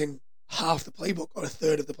only using half the playbook or a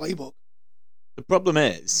third of the playbook. The problem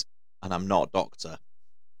is, and I'm not a doctor,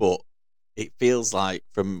 but it feels like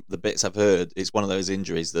from the bits I've heard, it's one of those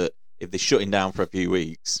injuries that if they're shutting down for a few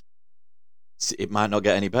weeks, it might not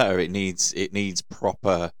get any better. It needs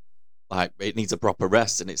proper, it needs a proper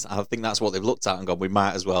rest, and I think that's what they've looked at and gone, we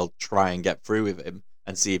might as well try and get through with him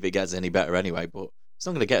and see if it gets any better anyway. But it's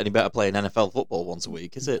not going to get any better playing NFL football once a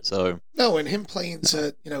week, is it? So no, and him playing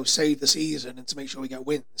to save the season and to make sure we get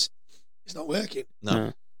wins, it's not working.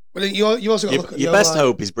 No. But then you also got to look at your best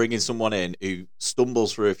hope is bringing someone in who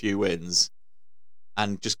stumbles through a few wins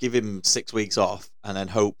and just give him 6 weeks off and then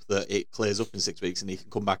hope that it clears up in 6 weeks and he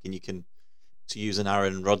can come back and you can, to use an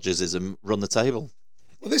Aaron Rodgersism, run the table.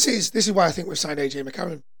 Well, this is why I think we've signed AJ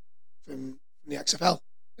McCarron from the XFL,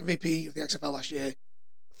 MVP of the XFL last year,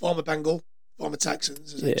 former Bengal, former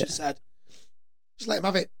Texans, as I just said. Just let him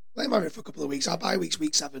have it. Let him have it for a couple of weeks. Our bye week's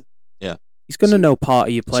week 7. Yeah, he's going to know part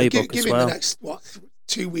of your playbook give as well. Give him the next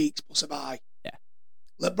 2 weeks plus a bye. Yeah,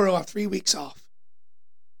 let Burrow have 3 weeks off.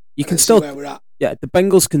 You can still where we're at. Yeah, the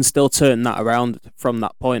Bengals can still turn that around from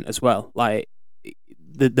that point as well. Like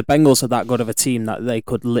the Bengals are that good of a team that they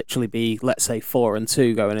could literally be, let's say,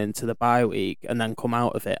 4-2 going into the bye week, and then come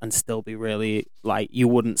out of it and still be really you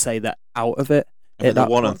wouldn't say that out of it. They're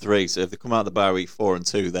 1-3, so if they come out of the bye week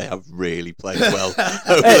 4-2, they have really played well.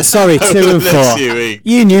 Sorry, 2-4.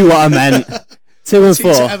 You knew what I meant. 2-4.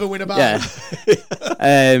 To ever win a bye.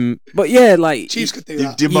 Yeah. But yeah, Chiefs could do that.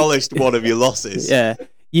 You've demolished one of your losses. Yeah.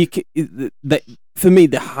 For me,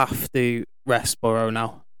 they have to rest Burrow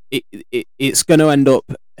now. It's going to end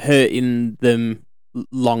up hurting them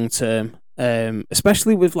long term,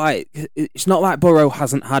 especially with it's not like Burrow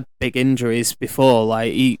hasn't had big injuries before.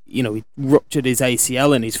 He ruptured his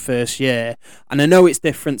ACL in his first year, and I know it's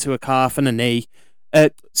different to a calf and a knee.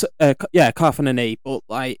 Calf and a knee, but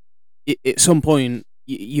at some point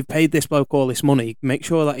you've paid this bloke all this money. Make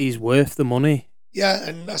sure that he's worth the money. Yeah,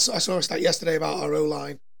 and I saw a stat yesterday about our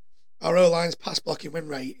O-line. Our O-line's pass blocking win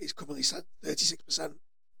rate is currently set 36%.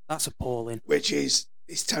 That's appalling. Which is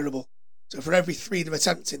terrible. So for every 3 they're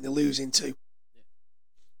attempting, they're losing 2.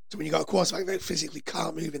 So when you've got a quarterback that physically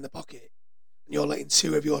can't move in the pocket, and you're letting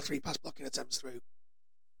 2 of your 3 pass blocking attempts through,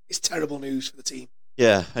 it's terrible news for the team.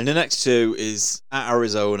 Yeah, and the next 2 is at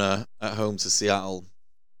Arizona, at home to Seattle.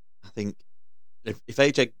 I think if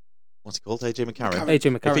AJ, what's he called? AJ McCarron.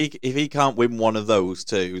 AJ McCarron. If he can't win one of those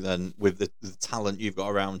 2, then with the talent you've got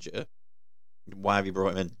around you, why have you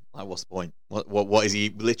brought him in? Like, what's the point? What is he?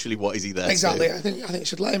 Literally, what is he there? Exactly. To do? I think you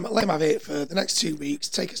should let him have it for the next 2 weeks.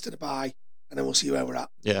 Take us to the bye, and then we'll see where we're at.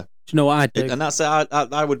 Yeah. Do you know what I'd do? And that's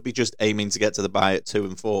I would be just aiming to get to the bye at 2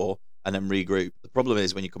 and 4, and then regroup. The problem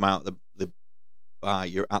is when you come out the bye,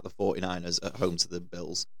 you're at the 49ers at home to the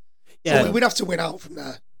Bills. Yeah, so we'd have to win out from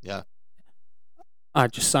there. Yeah.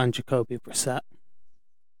 I'd just sign Jacoby Brissett.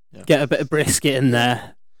 Yeah. Get a bit of brisket in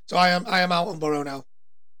there. So I am out on Burrow now.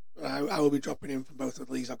 I will be dropping him from both of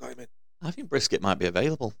the leagues I've got him in. I think brisket might be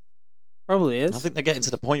available. Probably is. I think they're getting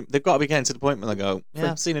to the point. They've got to be getting to the point where they go,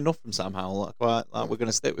 yeah, I've seen enough from Sam Howell. We're going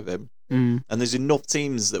to stick with him. Mm. And there's enough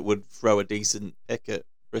teams that would throw a decent pick at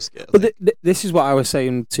brisket. But this is what I was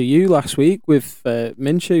saying to you last week with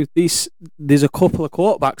Minshew. There's a couple of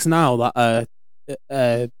quarterbacks now that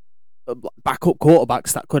are backup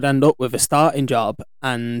quarterbacks that could end up with a starting job.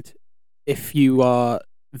 And if you are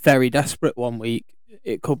very desperate one week,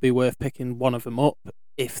 it could be worth picking one of them up,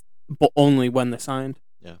 but only when they're signed.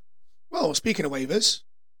 Yeah. Well, speaking of waivers,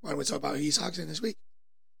 why don't we talk about who he's tagged in this week?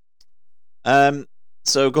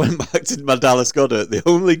 So going back to my Dallas Goedert,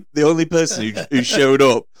 the only person who showed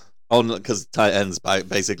up on, because tight ends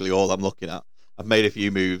basically all I'm looking at. I've made a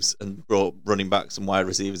few moves and brought running backs and wide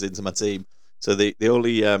receivers into my team. So the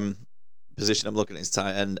only position I'm looking at is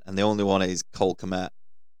tight end, and the only one is Cole Kmet.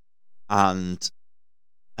 And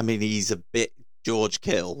I mean, he's a bit George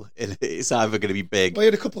Kittle. It's either going to be big. Well, he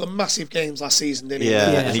had a couple of massive games last season, didn't he?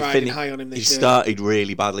 Yeah, and he high on him this year. Started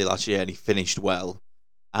really badly last year, and he finished well.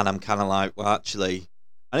 And I'm kind of like, well, actually,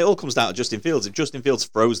 and it all comes down to Justin Fields. If Justin Fields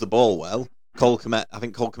throws the ball well, I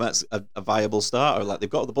think Cole Kmet's a viable starter. Like, the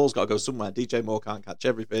ball's got to go somewhere. DJ Moore can't catch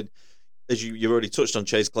everything. As you already touched on,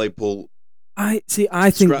 Chase Claypool. I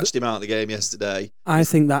think scratched him out of the game yesterday. I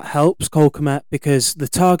think that helps Cole Kmet because the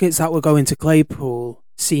targets that were going to Claypool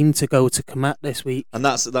seem to go to Kmet this week. And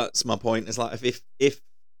that's my point. It's like if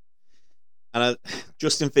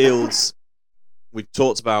Justin Fields, we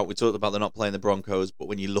talked about they're not playing the Broncos, but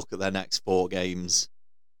when you look at their next 4 games,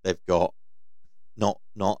 they've got not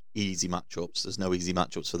easy matchups. There's no easy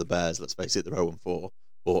matchups for the Bears. Let's face it, they're 0-4.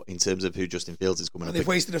 But in terms of who Justin Fields is coming and up, they've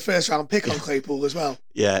wasted a first-round pick on Claypool as well.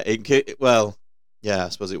 Yeah, I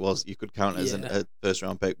suppose it was. You could count it as a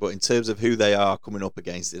first-round pick. But in terms of who they are coming up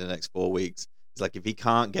against in the next 4 weeks, it's like if he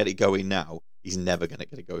can't get it going now, he's never going to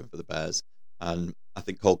get it going for the Bears. And I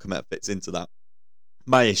think Cole Kmet fits into that.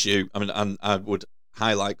 My issue, and I would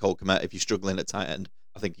highlight Cole Kmet if you're struggling at tight end.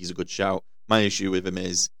 I think he's a good shout. My issue with him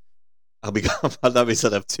is I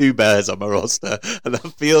have 2 Bears on my roster, and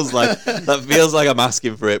that feels like I'm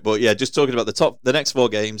asking for it. But yeah, just talking about the next 4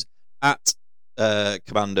 games at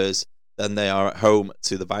Commanders, then they are at home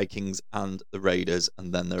to the Vikings and the Raiders,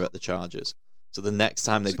 and then they're at the Chargers. So the next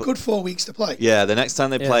time it's a good 4 weeks to play. Yeah, the next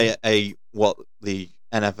time they play what the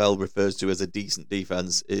NFL refers to as a decent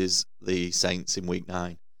defense is the Saints in Week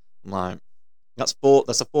 9. I'm like, that's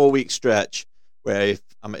a 4-week stretch where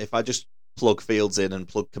if I just plug Fields in and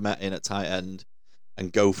plug Kmet in at tight end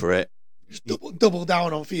and go for it. Just double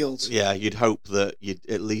down on Fields. Yeah, you'd hope that you'd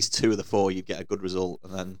at least 2 of the 4 you'd get a good result,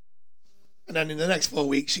 and then in the next 4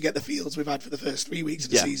 weeks you get the Fields we've had for the first 3 weeks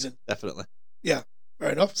of the season. Definitely. Yeah,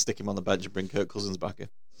 fair enough. Stick him on the bench and bring Kirk Cousins back in.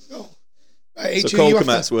 Oh. So Cole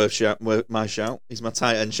Kmet's worth my shout. He's my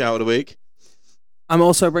tight end shout of the week. I'm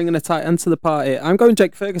also bringing a tight end to the party. I'm going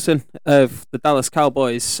Jake Ferguson of the Dallas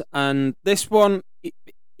Cowboys, and this one,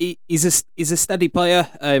 he's a steady player.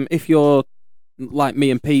 If you're like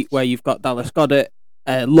me and Pete, where you've got Dallas Goedert,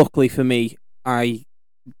 luckily for me, I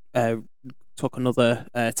took another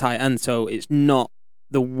tight end, so it's not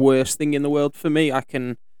the worst thing in the world for me. I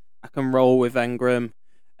can roll with Engram,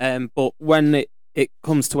 but when it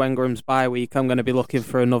comes to Engram's bye week, I'm going to be looking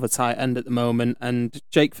for another tight end at the moment, and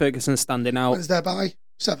Jake Ferguson standing out. When's their bye?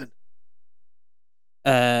 7.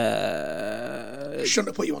 Shouldn't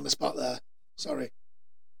have put you on the spot there. Sorry.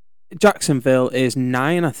 Jacksonville is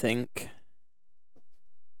 9, I think.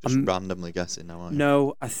 Just randomly guessing now, aren't you?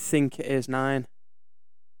 No, I think it is 9.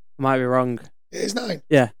 I might be wrong. It is 9?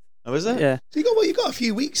 Yeah. Oh, is it? Yeah. So you got a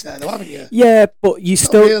few weeks there, though, haven't you? Yeah, but you It's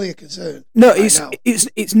still not really a concern. no, right now.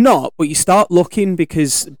 it's not. But you start looking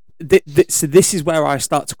because so this is where I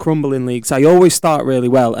start to crumble in leagues. I always start really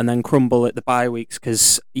well and then crumble at the bye weeks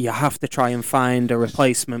because you have to try and find a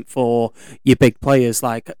replacement for your big players.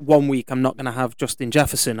 Like 1 week, I'm not going to have Justin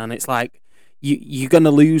Jefferson, and it's like you're going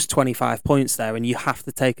to lose 25 points there, and you have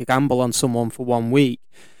to take a gamble on someone for 1 week.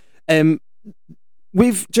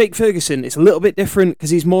 With Jake Ferguson, it's a little bit different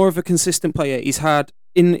because he's more of a consistent player. He's had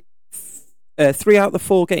in 3 out of the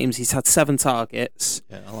 4 games, he's had 7 targets.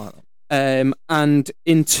 Yeah, I like that. And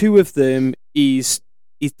in 2 of them, he's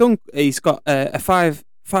got a 5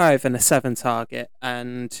 and a 7 target.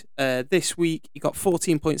 And this week he got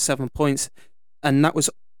 14.7 points, and that was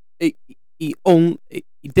he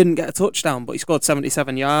didn't get a touchdown, but he scored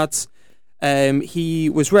 77 yards.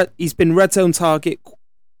 He's been red zone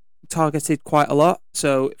targeted quite a lot.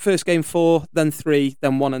 So first game 4, then 3,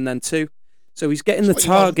 then 1, and then 2. So he's getting the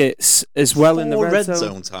targets as well in the red zone. 4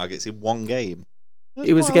 red zone targets in 1 game.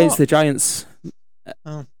 It was against the Giants.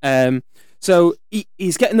 Oh. So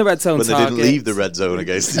he's getting the red zone But they targets. didn't leave the red zone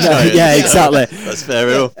against the Giants. Yeah, exactly. That's fair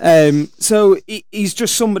enough. So he's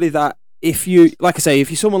just somebody that if you're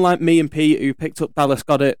someone like me and Pete who picked up Dallas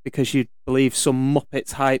Goedert because you believe some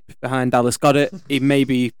Muppets hype behind Dallas Goedert, he may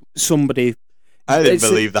be somebody. I didn't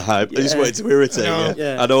believe the hype. I just wanted to irritate you.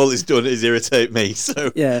 Yeah. And all it's done is irritate me.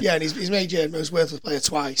 So Yeah, and he's made you most worthless player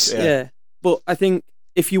twice. yeah. But I think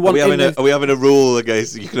if you want, are we having a rule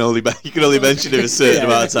against you can only mention him a certain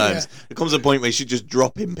amount of times? There comes a point where you should just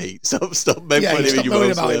drop him, Pete. Stop putting him in your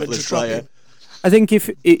most worthless player. I think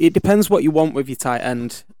if it depends what you want with your tight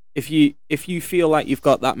end. If you feel like you've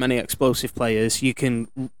got that many explosive players, you can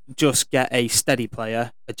just get a steady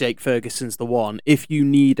player. A Jake Ferguson's the one. If you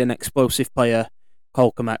need an explosive player,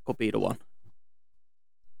 Cole Kmet could be the one.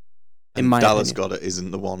 And Dallas Goedert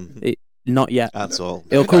isn't the one. Not yet. That's all.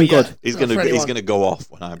 It'll come good. He's gonna go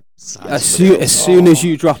off when I'm. As soon as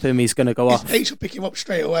you drop him, he's gonna go off. H will pick him up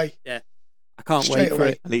straight away. Yeah, I can't wait for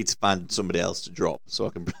it. I need to find somebody else to drop so I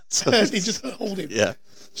can. He just hold him. Yeah.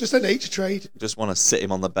 Just an H trade. Just want to sit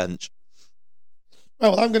him on the bench.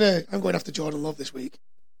 Well, I'm going after Jordan Love this week.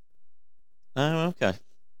 Oh, okay.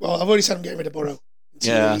 Well, I've already said I'm getting rid of Burrow.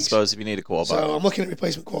 Yeah, I suppose if you need a quarterback. So I'm looking at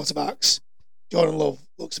replacement quarterbacks. Jordan Love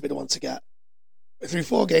looks to be the one to get. Through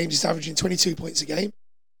 4 games, he's averaging 22 points a game.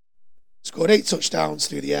 Scored 8 touchdowns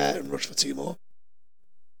through the air and rushed for 2 more.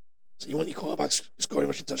 So you want your quarterbacks scoring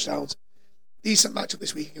rushing touchdowns. Decent matchup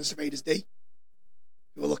this week against the Raiders D,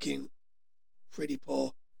 who are looking pretty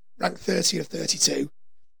poor. Ranked 30 of 32,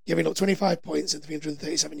 giving up 25 points and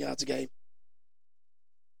 337 yards a game.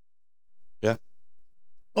 Yeah.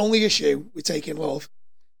 Only issue with taking Love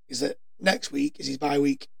is that next week is his bye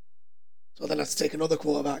week. So then I have to take another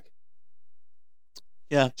quarterback.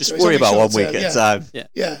 Yeah, just worry about 1 week at a time.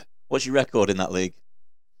 Yeah. What's your record in that league?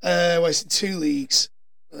 Well, it's in 2 leagues.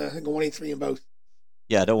 I think I'm 1-3 in both.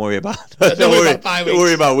 Yeah, don't worry about. Don't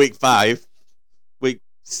worry about week 5.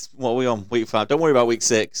 What are we on? Week 5. Don't worry about week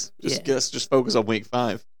 6. Let's just focus on week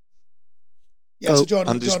 5. Yeah, so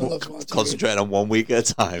Jordan just loves one. Concentrate on 1 week at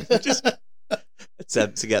a time. Just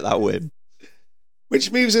attempt to get that win.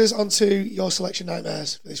 Which moves us on to your selection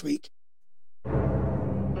nightmares for this week.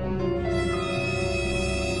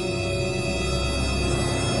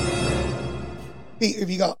 Pete, who have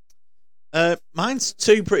you got? Mine's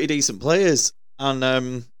 2 pretty decent players, and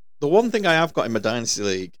the one thing I have got in my dynasty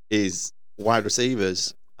league is wide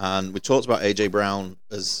receivers. And we talked about AJ Brown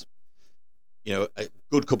as a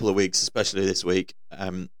good couple of weeks, especially this week.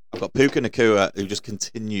 I've got Puka Nacua, who just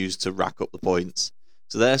continues to rack up the points,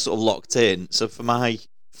 so they're sort of locked in. So for my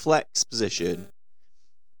flex position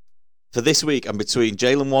for this week, I'm between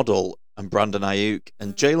Jalen Waddle and Brandon Ayuk,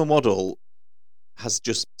 and Jalen Waddle has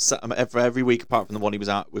just sat every week apart from the one he was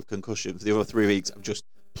out with concussion. For the other 3 weeks, I've just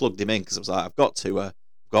plugged him in because I was like, I've got Tua,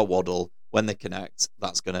 I've got Waddle. When they connect,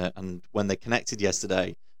 and when they connected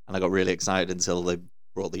yesterday, and I got really excited until they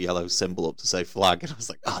brought the yellow symbol up to say flag, and I was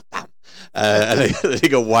like, oh, damn. And then he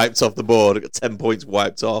got wiped off the board. I got 10 points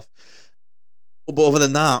wiped off. But other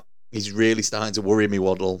than that, he's really starting to worry me,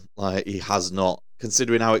 Waddle. Like, he has not,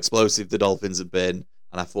 considering how explosive the Dolphins have been,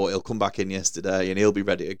 and I thought he'll come back in yesterday and he'll be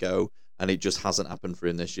ready to go. And it just hasn't happened for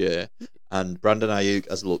him this year. And Brandon Ayuk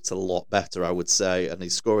has looked a lot better, I would say, and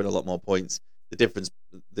he's scoring a lot more points. The difference,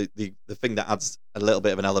 the thing that adds a little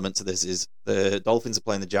bit of an element to this is the Dolphins are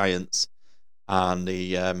playing the Giants and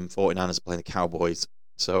the 49ers are playing the Cowboys.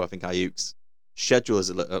 So I think Ayuk's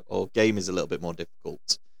schedule game is a little bit more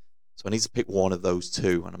difficult. So I need to pick one of those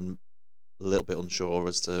 2, and I'm a little bit unsure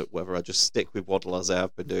as to whether I just stick with Waddle as I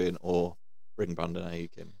have been doing or bring Brandon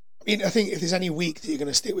Ayuk in. I mean, I think if there's any week that you're going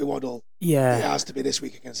to stick with Waddle, it has to be this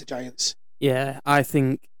week against the Giants. Yeah, I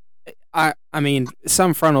think. I mean,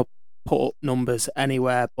 San Fran will put up numbers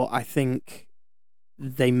anywhere, but I think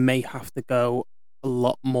they may have to go a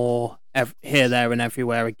lot more here, there, and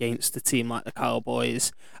everywhere against a team like the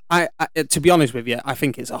Cowboys. To be honest with you, I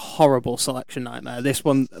think it's a horrible selection nightmare. This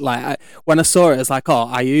one, when I saw it, it's like,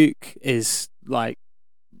 oh, Ayuk is like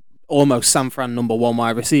almost San Fran number 1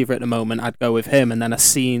 wide receiver at the moment. I'd go with him, and then I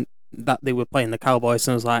seen that they were playing the Cowboys,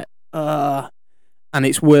 and I was like, and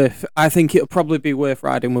it's worth. I think it'll probably be worth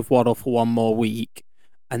riding with Waddle for one more week,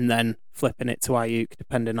 and then flipping it to Ayuk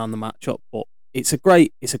depending on the matchup. But it's a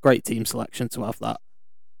great team selection to have that.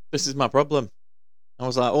 This is my problem. I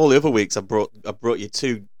was like, all the other weeks I brought you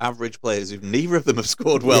 2 average players who neither of them have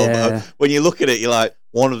scored well. Yeah. But when you look at it, you're like,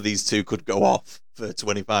 one of these 2 could go off for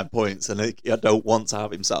 25 points, and I don't want to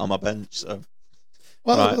have him sat on my bench. So,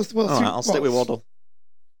 all right, I'll stick with Waddle.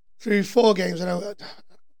 Through 4 games, I know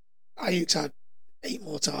Ayuk's had 8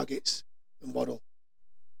 more targets than Waddle.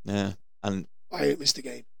 Yeah, and Ayuk missed a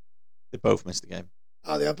game. They both missed a game.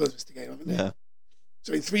 Oh, they have both missed a game, haven't they? Yeah.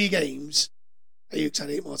 So in 3 games, Ayuk's had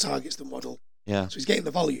 8 more targets than Waddle. Yeah. So he's getting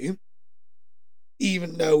the volume,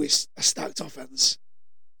 even though it's a stacked offense.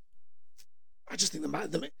 I just think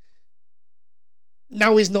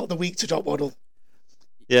now is not the week to drop Waddle.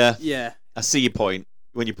 Yeah. Yeah. I see your point.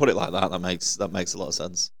 When you put it like that makes a lot of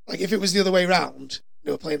sense. Like if it was the other way around,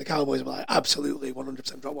 they were playing the Cowboys, I'd be like, absolutely,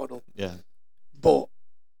 100% drop Waddle. Yeah. But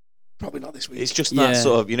probably not this week. It's just that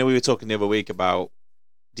sort of, we were talking the other week about,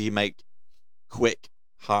 do you make quick,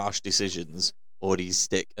 harsh decisions, or do you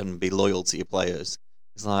stick and be loyal to your players?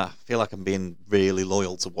 It's like, I feel like I'm being really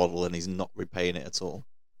loyal to Waddle, and he's not repaying it at all.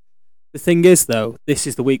 The thing is, though, this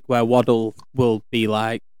is the week where Waddle will be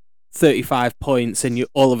like 35 points, and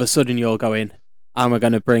all of a sudden you're going, am I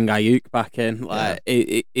going to bring Ayuk back in? Like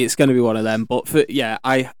it's going to be one of them. But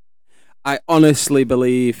I honestly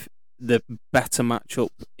believe the better matchup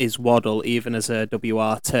is Waddle, even as a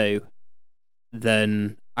WR2,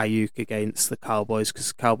 than Ayuk against the Cowboys,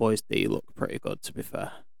 because Cowboys D look pretty good, to be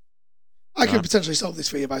fair. I could potentially solve this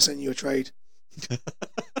for you by sending you a trade.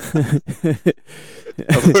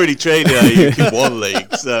 I've already traded Ayuk in 1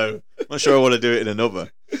 league, so I'm not sure I want to do it in another.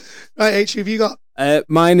 Right, H, who have you got?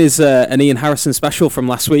 Mine is an Ian Harrison special from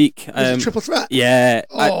last week. Triple threat? Yeah.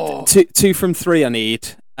 Oh. 2 from 3 I need.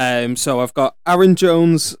 So I've got Aaron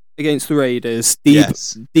Jones against the Raiders,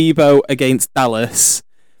 Debo against Dallas,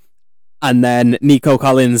 and then Nico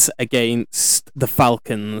Collins against the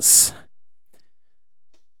Falcons.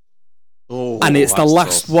 Oh, and it's the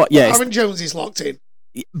last tough. Aaron Jones is locked in.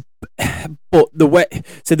 But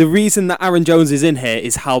the reason that Aaron Jones is in here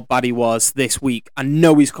is how bad he was this week. I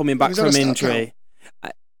know he's coming back from injury.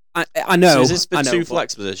 I know. So is this for 2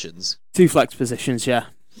 flex positions? 2 flex positions, yeah.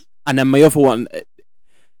 And then my other one,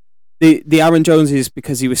 the Aaron Jones is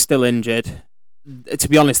because he was still injured. To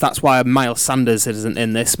be honest, that's why Miles Sanders isn't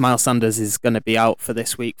in this. Miles Sanders is going to be out for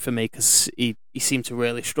this week for me because he seemed to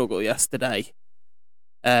really struggle yesterday.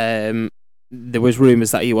 There was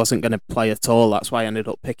rumours that he wasn't going to play at all. That's why I ended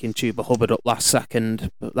up picking Chuba Hubbard up last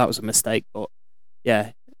second. But that was a mistake. But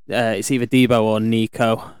yeah, it's either Debo or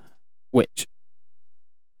Nico. Which?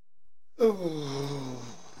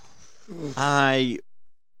 I'd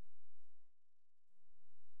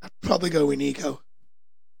probably go with Nico.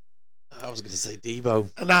 I was going to say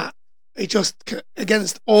Debo. And that, it just,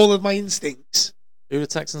 against all of my instincts. Who are the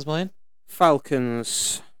Texans playing?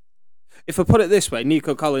 Falcons. If I put it this way,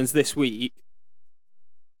 Nico Collins this week.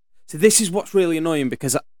 So this is what's really annoying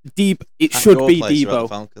because it should be Debo. At the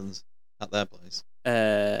Falcons, at their place.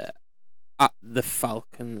 At the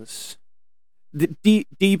Falcons.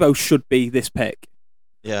 Debo should be this pick.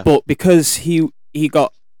 Yeah. But because he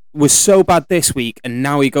was so bad this week, and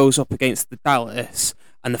now he goes up against the Dallas,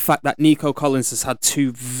 and the fact that Nico Collins has had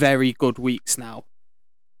 2 very good weeks now.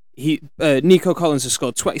 Nico Collins has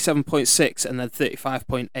scored 27.6 and then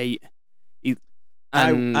 35.8.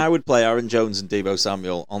 I would play Aaron Jones and Deebo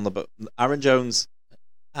Samuel on the. Aaron Jones,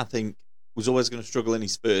 I think, was always going to struggle in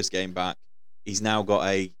his first game back. He's now got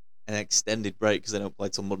an extended break because they don't play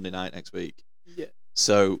till Monday night next week. Yeah.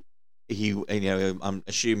 So I'm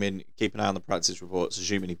assuming, keep an eye on the practice reports.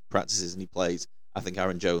 Assuming he practices and he plays, I think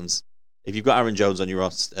Aaron Jones. If you've got Aaron Jones on your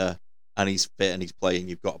roster and he's fit and he's playing,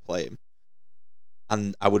 you've got to play him.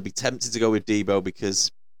 And I would be tempted to go with Debo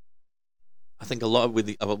because I think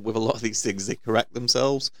with a lot of these things, they correct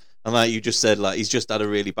themselves. And like you just said, like he's just had a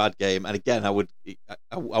really bad game. And again, I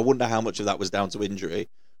wonder how much of that was down to injury.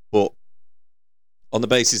 But on the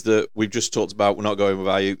basis that we've just talked about, we're not going with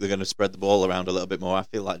Ayuk, they're going to spread the ball around a little bit more. I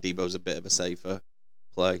feel like Debo's a bit of a safer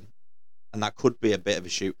play. And that could be a bit of a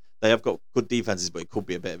shoot. They have got good defenses, but it could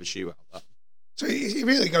be a bit of a shootout. That. So it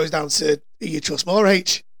really goes down to who you trust more,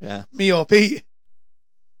 H. Yeah. Me or Pete.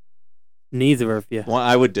 Neither of you. What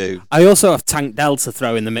I would do. I also have Tank Dell to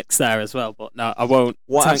throw in the mix there as well, but no, I won't.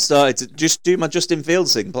 What I've started to just do my Justin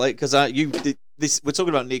Fields thing, play because we're talking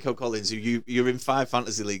about Nico Collins, who you're in 5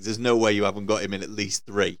 fantasy leagues. There's no way you haven't got him in at least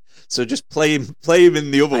 3. So just play him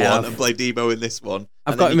in the other one and play Debo in this one.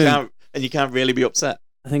 I've got him and you can't really be upset.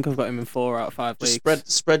 I think I've got him in 4 out of 5 just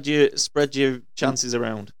leagues. Spread your chances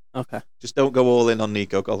around. Okay. Just don't go all in on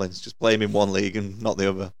Nico Collins. Just play him in one league and not the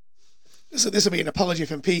other. This will be an apology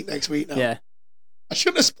from Pete next week now. Yeah. I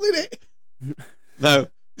shouldn't have split it. No,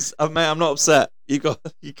 mate, I'm not upset. You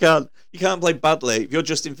can't play badly. If you're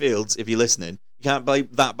Justin Fields, if you're listening, you can't play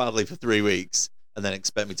that badly for 3 weeks and then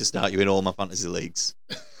expect me to start you in all my fantasy leagues.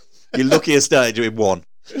 You're lucky I started you in 1.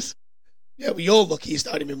 Yeah, well, you're lucky you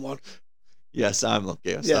started him in 1. Yes, I'm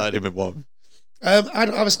lucky I started him in 1. I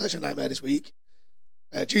don't have a selection nightmare this week.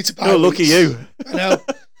 Due to bye Oh, weeks. lucky you. I know.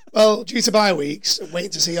 Well, due to bye weeks, I'm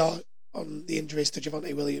waiting to see on the injuries to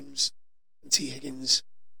Javonte Williams and T. Higgins.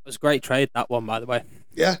 It was a great trade, that one, by the way.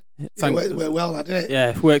 Yeah. It worked well, didn't it? Yeah,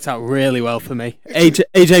 it worked out really well for me.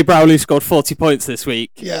 AJ Brown, who scored 40 points this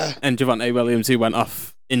week. Yeah. And Javonte Williams, who went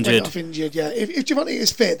off injured. Yeah. If Javonte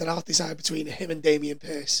is fit, then I'll have to decide between him and Damian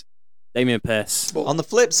Pierce. But on the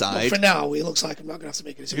flip side, for now, it looks like I'm not going to have to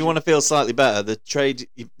make a decision. If you want to feel slightly better, the trade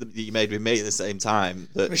that you made with me at the same time,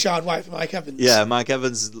 Rashad White for Mike Evans. Yeah, Mike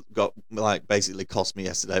Evans got basically cost me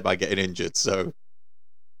yesterday by getting injured. So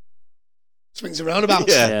swings and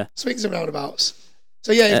roundabouts. Yeah. Swings and roundabouts.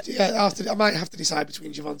 So I might have to decide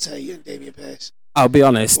between Javonte and Damian Pierce. I'll be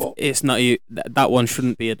honest, it's not you. That one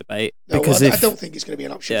shouldn't be a debate because I don't think it's going to be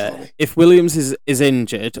an option for me. If Williams is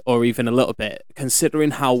injured or even a little bit,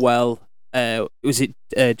 considering how well was it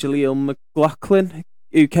Jaleel McLaughlin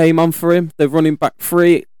who came on for him, the running back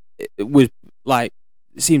 3, it was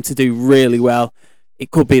seemed to do really well.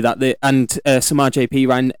 It could be that Samar JP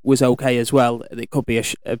Ryan was okay as well. It could be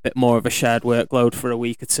a bit more of a shared workload for a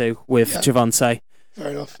week or 2 with Javonte. Fair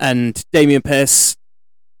enough. And Damian Pierce,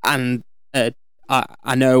 and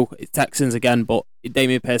I know it's Texans again, but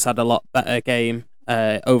Damian Pierce had a lot better game,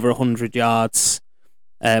 over 100 yards.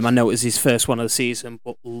 I know it was his first one of the season,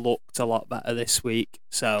 but looked a lot better this week.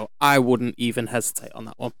 So I wouldn't even hesitate on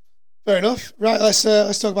that one. Fair enough. Right, let's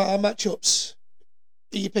talk about our matchups.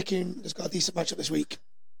 Who are you picking that's got a decent matchup this week?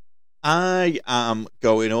 I am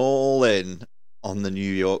going all in on the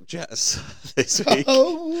New York Jets this week.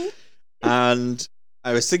 And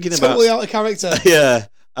I was thinking about... Totally out of character. Yeah.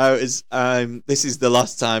 This is the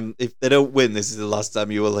last time, if they don't win, this is the last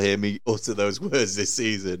time you will hear me utter those words this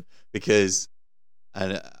season because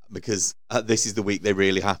this is the week they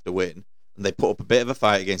really have to win. And they put up a bit of a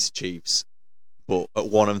fight against the Chiefs, but at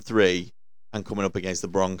 1-3 and coming up against the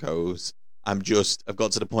Broncos, I've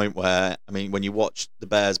got to the point where, when you watch the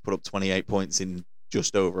Bears put up 28 points in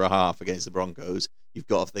just over a half against the Broncos, you've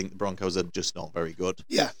got to think the Broncos are just not very good.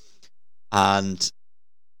 Yeah. And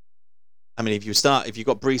if you've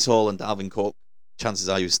got Breece Hall and Dalvin Cook, chances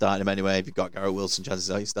are you're starting him anyway. If you've got Garrett Wilson, chances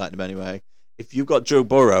are you're starting him anyway. If you've got Joe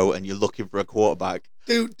Burrow and you're looking for a quarterback,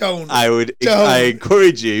 dude, don't. I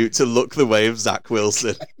encourage you to look the way of Zach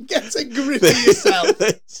Wilson. Get a grip of yourself.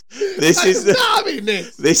 This is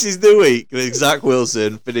the week that Zach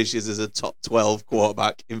Wilson finishes as a top 12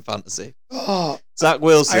 quarterback in fantasy. Oh, Zach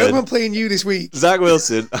Wilson. I hope I'm playing you this week. Zach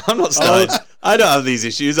Wilson. I'm not starting. I don't have these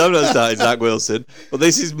issues. I'm not starting Zach Wilson. But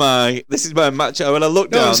this is my matchup. When I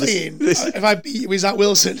look down, I'm saying, if I beat you with Zach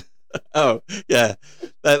Wilson. Oh yeah,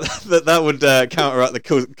 that would counteract the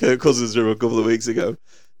Kirk Cousins from a couple of weeks ago.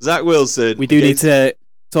 Zach Wilson. We do need to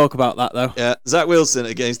talk about that though. Yeah, Zach Wilson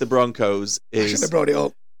against the Broncos I should have brought it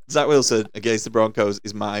up. Zach Wilson against the Broncos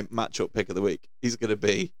is my matchup pick of the week. He's going to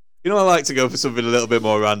be. I like to go for something a little bit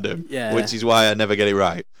more random, which is why I never get it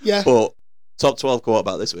right. Yeah. But top 12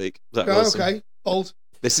 quarterback this week. Zach Wilson. Okay, bold.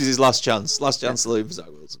 This is his last chance. Last chance to leave for Zach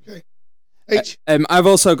Wilson. Okay. H. I've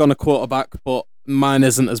also gone a quarterback, but mine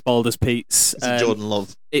isn't as bold as Pete's. Is it Jordan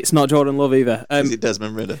Love? It's not Jordan Love either. Is it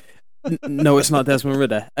Desmond Ridder? No, it's not Desmond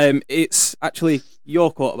Ridder. It's actually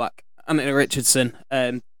your quarterback, Anthony Richardson.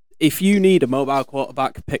 If you need a mobile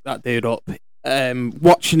quarterback, pick that dude up.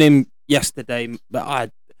 Watching him yesterday,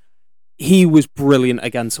 he was brilliant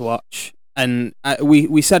again to watch. And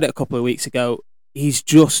we said it a couple of weeks ago. He's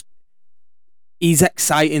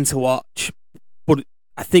exciting to watch, but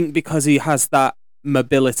I think because he has that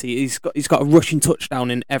mobility, he's got a rushing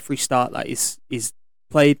touchdown in every start that he's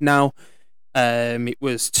played now. It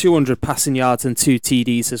was 200 passing yards and 2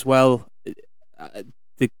 TDs as well.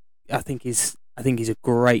 I think he's a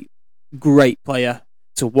great player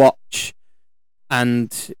to watch,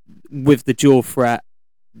 and with the dual threat,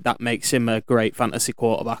 that makes him a great fantasy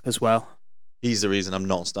quarterback as well. He's the reason I'm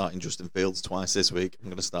not starting Justin Fields twice this week. I'm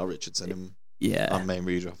going to start Richardson in our main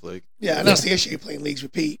redraft league. Yeah, and that's the issue playing leagues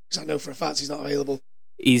with Pete, because I know for a fact he's not available.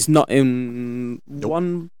 He's not in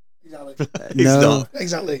one. Exactly. He's not.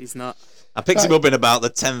 Exactly. He's not. I picked him up in about the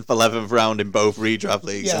 10th, 11th round in both redraft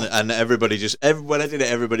leagues, and everybody when I did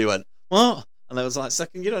it, everybody went, what? And I was like,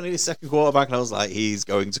 you don't need a second quarterback. And I was like, he's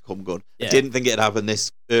going to come good. Yeah. I didn't think it'd happen this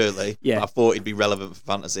early. Yeah. But I thought he'd be relevant for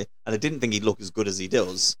fantasy. And I didn't think he'd look as good as he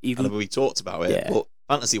does. And we talked about it. Yeah. But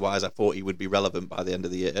fantasy-wise, I thought he would be relevant by the end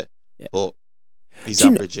of the year. Yeah. But he's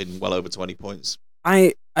averaging well over 20 points.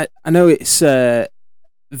 I know it's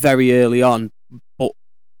very early on, but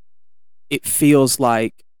it feels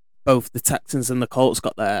like both the Texans and the Colts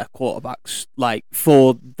got their quarterbacks. Like,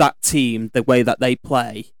 for that team, the way that they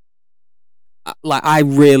play, like, I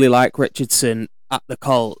really like Richardson at the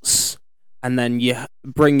Colts, and then you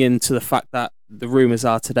bring into the fact that the rumours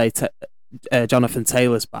are today Jonathan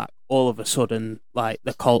Taylor's back. All of a sudden, like,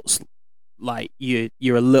 the Colts, like,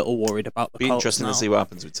 you're a little worried about the Colts. Be interesting to see what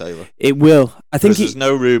happens with Taylor. It will. I think there's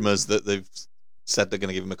no rumours that they've said they're going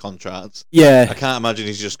to give him a contract. Yeah. I can't imagine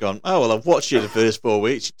he's just gone, oh, well, I've watched you the first 4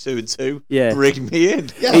 weeks, 2-2. Yeah. Bring me in.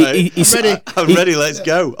 Yeah. I'm ready. I'm ready, let's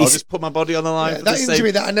go. I'll just put my body on the line. Yeah, that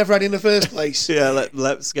injury that I never had in the first place. Yeah,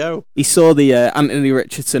 let's go. He saw the Anthony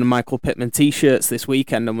Richardson and Michael Pittman t-shirts this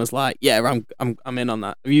weekend and was like, yeah, I'm in on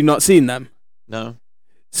that. Have you not seen them? No.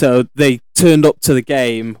 So they turned up to the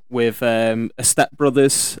game with a Step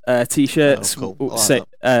Brothers t-shirts. Oh, cool.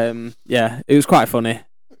 Yeah, it was quite funny.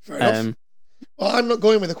 Fair enough. Well, I'm not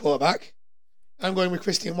going with a quarterback. I'm going with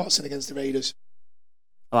Christian Watson against the Raiders.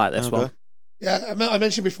 I like this one. Yeah, I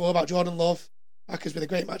mentioned before about Jordan Love. Packers with a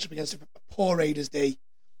great matchup against a poor Raiders D.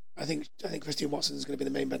 I think Christian Watson is going to be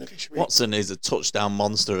the main beneficiary. Watson is a touchdown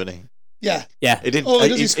monster, isn't he? Yeah. He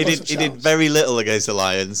did very little against the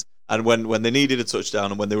Lions, and when they needed a touchdown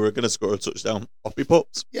and when they were going to score a touchdown, off he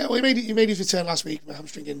pops. Yeah, well, he made his return last week from a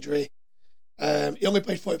hamstring injury. He only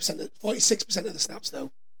played 46% of the snaps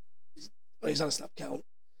though. He's on a snap count.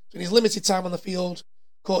 So in his limited time on the field,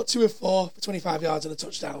 caught 2 of 4 for 25 yards and a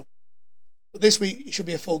touchdown. But this week, it should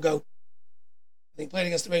be a full go. I think playing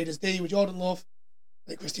against the Raiders D with Jordan Love, I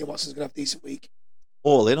think Christian Watson's going to have a decent week.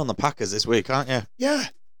 All in on the Packers this week, aren't you? Yeah.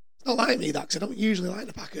 It's not like me, that, because I don't usually like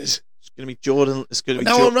the Packers. It's going to be Jordan.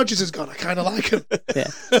 Now Aaron Rodgers has gone, I kind of like him. Yeah.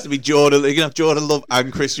 It's going to be Jordan. You're going to have Jordan Love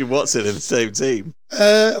and Christian Watson in the same team.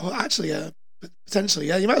 Well, actually, potentially,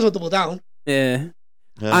 yeah. You might as well double down. Yeah.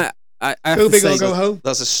 I go big or go home.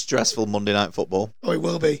 That's a stressful Monday Night Football. Oh, it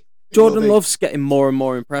will be. Jordan Love's getting more and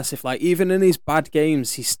more impressive. Like, even in his bad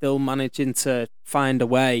games, he's still managing to find a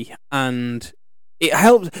way, and it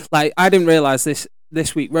helped. Like, I didn't realize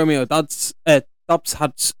this week. Romeo Dobbs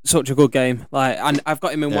had such a good game. Like, and I've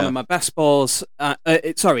got him in one of my best balls.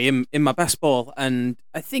 In my best ball, and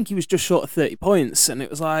I think he was just short of 30 points. And it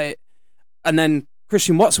was like, and then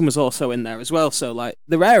Christian Watson was also in there as well. So, like,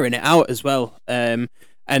 they're airing it out as well.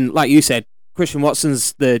 And like you said, Christian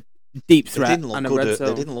Watson's the deep threat. They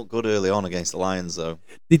didn't look good early on against the Lions, though.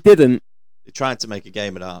 They didn't. They tried to make a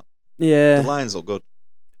game of that. Yeah. The Lions look good.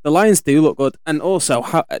 The Lions do look good. And also,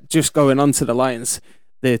 just going on to the Lions,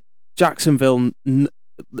 the Jacksonville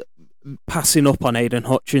passing up on Aiden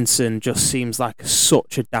Hutchinson just seems like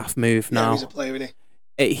such a daft move now. Yeah, he's a player, isn't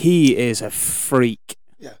he? He is a freak.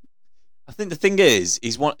 Yeah. I think the thing is,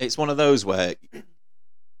 it's one of those where...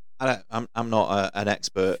 I'm not an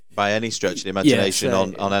expert by any stretch of the imagination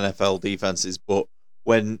on NFL defenses, but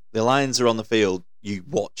when the Lions are on the field, you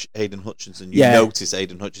watch Aiden Hutchinson, you notice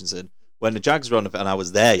Aiden Hutchinson. When the Jags were on the field, and I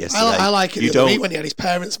was there yesterday. I like it the other week when he had his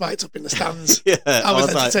parents mic'd up in the stands. I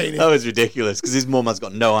was entertaining. That was ridiculous because his mum has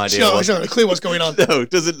got no idea. She's not a clue what's going on. No,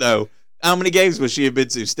 doesn't know. How many games was she been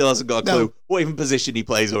to? Still hasn't got a clue. What even position he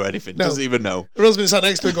plays or anything. No. Doesn't even know. Her husband sat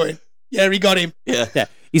next to her going, yeah, he got him. Yeah.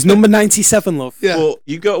 He's number 97, love. Yeah. Well,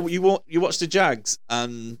 you watch the Jags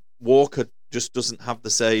and Walker just doesn't have the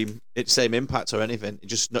same impact or anything.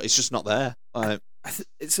 It's just not there.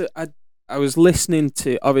 I was listening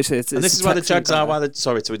to, obviously, and this is why the Jags are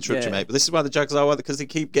sorry to interrupt you, mate, but this is why the Jags are because they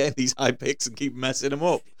keep getting these high picks and keep messing them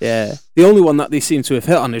up. Yeah. The only one that they seem to have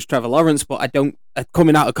hit on is Trevor Lawrence, but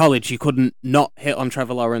coming out of college, you couldn't not hit on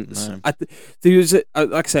Trevor Lawrence. No.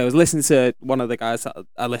 Like I say, I was listening to one of the guys that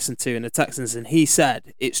I listened to in the Texans, and he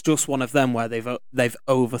said it's just one of them where they've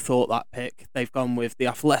overthought that pick. They've gone with the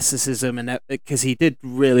athleticism, and because he did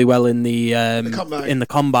really well in the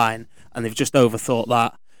combine, and they've just overthought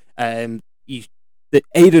that. The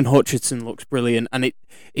Aiden Hutchinson looks brilliant, and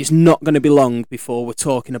it's not going to be long before we're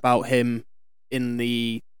talking about him in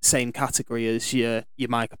the same category as your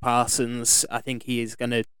Micah Parsons. I think he is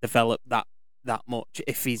going to develop that much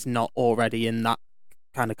if he's not already in that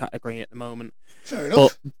kind of category at the moment. Fair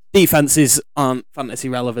enough. But defenses aren't fantasy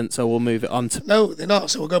relevant, so we'll move it on to. No, they're not.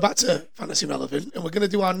 So we'll go back to fantasy relevant, and we're going to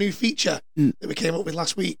do our new feature that we came up with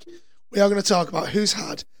last week. We are going to talk about who's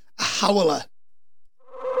had a howler.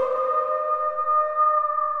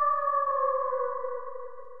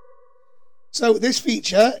 So this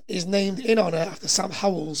feature is named in honour after Sam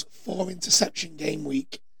Howell's 4-interception game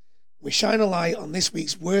week. We shine a light on this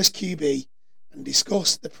week's worst QB and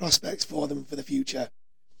discuss the prospects for them for the future.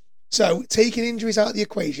 So, taking injuries out of the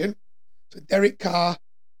equation, so Derek Carr,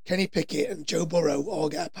 Kenny Pickett and Joe Burrow all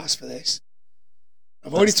get a pass for this.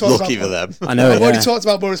 I've already talked lucky about for them. I know. I've already talked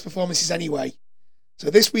about Burrow's performances anyway. So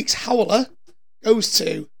this week's howler goes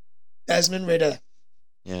to Desmond Ridder.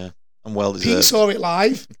 Yeah, and well Pete deserved. saw it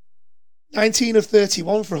live. 19 of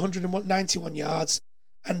 31 for 191 yards,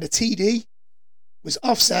 and the TD was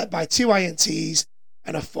offset by 2 INTs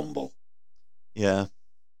and a fumble. Yeah.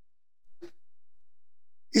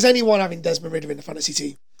 Is anyone having Desmond Ridder in the fantasy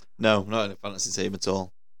team? No, not in a fantasy team at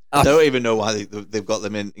all. I don't even know why they've got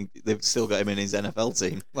them in. They've still got him in his NFL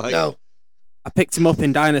team. Like, No. I picked him up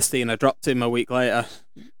in Dynasty and I dropped him a week later.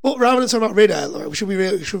 But rather than talking about Ridder, like, we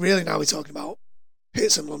should really now be talking about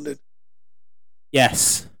Pitts and London.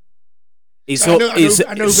 Yes. He's I know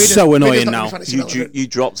Ridder's so annoying not now. in fantasy relevant. you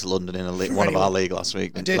dropped London in one of our league last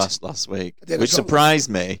week. I did. Last week, I did, I which dropped surprised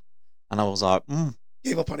me, and I was like,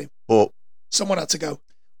 Gave up on him. But Someone had to go.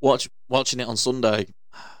 watching it on Sunday,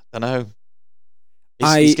 I don't know.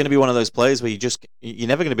 He's going to be one of those players where you're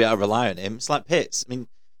never going to be able to rely on him. It's like Pitts. I mean,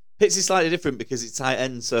 Pitts is slightly different because he's tight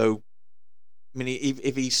end. So, I mean,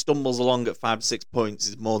 if he stumbles along at 5 to 6 points,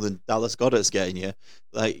 it's more than Dallas Goedert's getting you.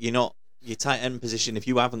 Like, you're not your tight end position. If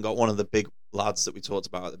you haven't got one of the big lads that we talked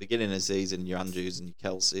about at the beginning of the season, your Andrews and your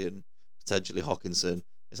Kelsey and potentially Hawkinson,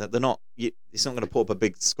 it's like they're not. It's not going to put up a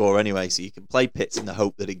big score anyway. So you can play Pitts in the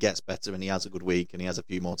hope that it gets better and he has a good week and he has a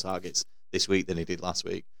few more targets this week than he did last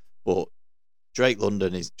week. But Drake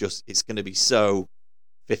London is it's going to be so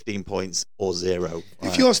 15 points or 0.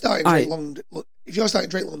 If you're starting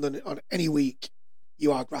Drake London on any week,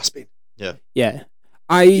 you are grasping. Yeah.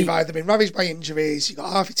 You've either been ravaged by injuries, you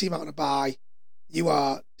got half your team out on a bye, you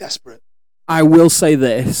are desperate. I will say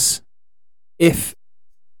this: if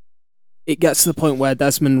it gets to the point where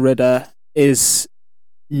Desmond Ridder is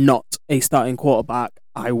not a starting quarterback,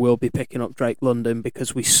 I will be picking up Drake London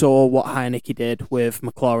because we saw what Heineke did with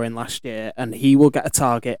McLaurin last year, and he will get a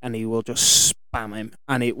target and he will just spam him,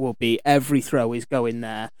 and it will be every throw is going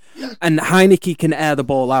there. Yeah. And Heineke can air the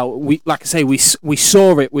ball out. We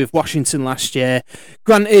saw it with Washington last year.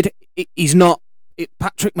 Granted, he's not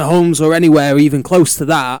Patrick Mahomes or anywhere even close to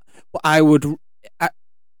that, but I would.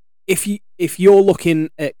 If you're looking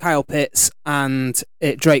at Kyle Pitts and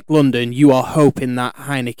at Drake London, you are hoping that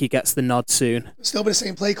Heineke gets the nod soon. Still be the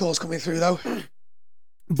same play calls coming through though.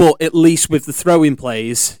 But at least with the throwing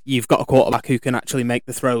plays, you've got a quarterback who can actually make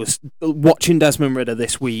the throws. Watching Desmond Ridder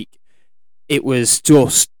this week, it was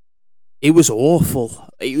awful.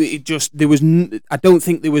 I don't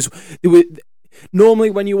think there was. Normally,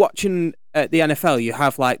 when you're watching the NFL, you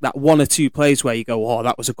have like that 1 or 2 plays where you go, "Oh,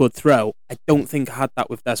 that was a good throw." I don't think I had that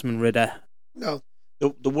with Desmond Ridder. No.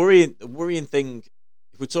 The worrying thing,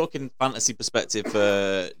 if we're talking fantasy perspective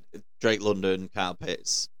for Drake London, Kyle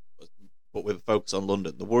Pitts, but with a focus on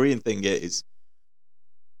London, the worrying thing is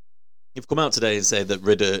you've come out today and said that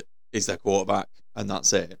Ridder is their quarterback and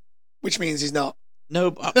that's it. Which means he's not.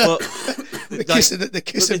 No, but the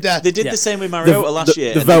kiss of death. They did the same with Mariota last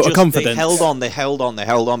year. The vote of confidence. They held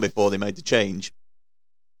on before they made the change.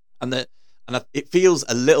 It feels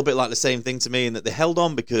a little bit like the same thing to me in that they held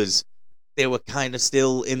on because they were kind of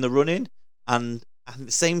still in the running, and the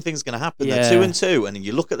same thing's going to happen. Yeah. They're 2-2, and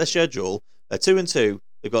you look at their schedule. They're 2-2.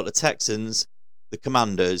 They've got the Texans, the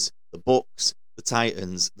Commanders, the Bucks, the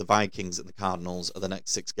Titans, the Vikings, and the Cardinals are the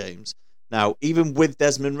next 6 games. Now, even with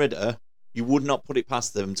Desmond Ridder, you would not put it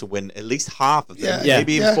past them to win at least half of them,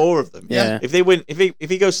 maybe even 4 of them. Yeah. If they win, if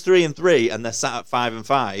he goes 3-3 and they're sat at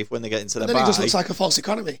 5-5 when they get into their bye, then it just looks like a false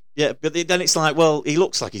economy. Yeah, but then it's like, well, he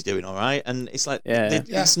looks like he's doing all right, and it's like,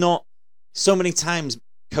 it's not. So many times,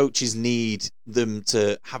 coaches need them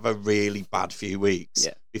to have a really bad few weeks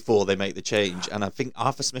before they make the change, and I think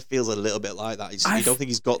Arthur Smith feels a little bit like that. I don't think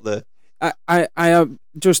he's got the. I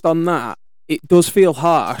just on that. It does feel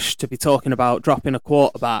harsh to be talking about dropping a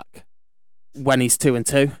quarterback when he's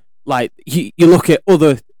 2-2. Like you look at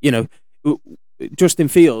other, Justin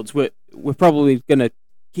Fields. We're probably gonna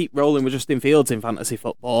keep rolling with Justin Fields in fantasy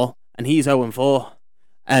football, and he's 0-4.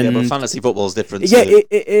 And but fantasy football is different. Yeah,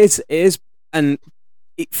 it is, and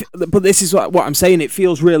but this is what I'm saying. It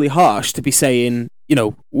feels really harsh to be saying,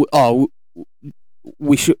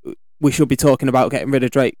 we should be talking about getting rid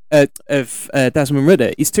of Desmond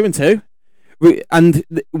Ridder. He's 2-2,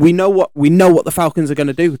 we know what the Falcons are going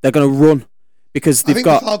to do. They're going to run because they've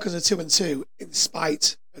got. The Falcons are 2-2 in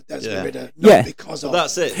spite of Desmond Ridder, not because of.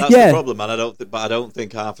 That's it. That's the problem, and I don't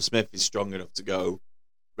think Arthur Smith is strong enough to go.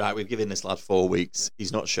 Right, we've given this lad 4 weeks.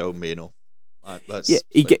 He's not shown me enough.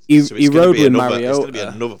 He rode with Mariota. It's going to be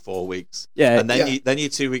another 4 weeks. Yeah, and then you're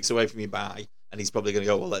 2 weeks away from your bye, and he's probably going to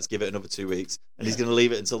go, well, let's give it another 2 weeks, and he's going to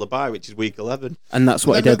leave it until the bye, which is week 11. And that's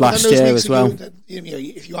what he did last year as well.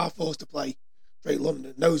 If you are forced to play Drake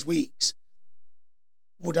London, those weeks,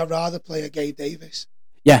 would I rather play a Gabe Davis?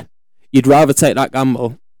 Yeah, you'd rather take that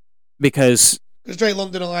gamble because Drake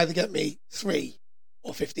London will either get me 3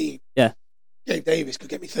 or 15. Yeah. Gabe Davis could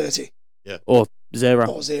get me 30. Yeah. Or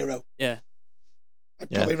 0. Yeah.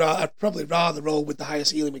 I'd probably rather roll with the higher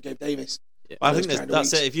ceiling with Gabe Davis. Yeah. I think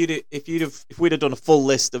that's it. If we'd have done a full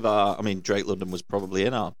list of Drake London was probably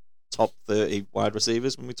in our top 30 wide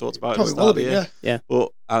receivers when we talked about it at the start of the year. Yeah.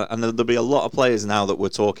 But and there'll be a lot of players now that we're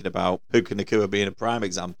talking about. Puka Nacua being a prime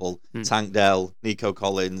example. Tank Dell, Nico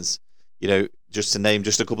Collins. Just to name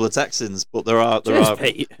just a couple of Texans. But there are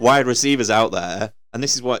wide receivers out there, and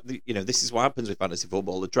this is what happens with fantasy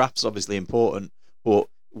football. The draft's obviously important, but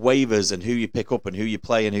waivers and who you pick up and who you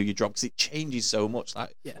play and who you drop, because it changes so much.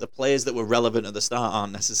 The players that were relevant at the start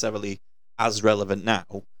aren't necessarily as relevant now,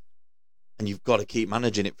 and you've got to keep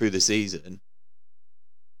managing it through the season.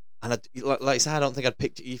 And like I said, I don't think I'd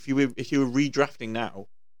pick if you were redrafting now.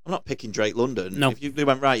 I'm not picking Drake London. No. If they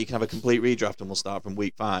went right, you can have a complete redraft and we'll start from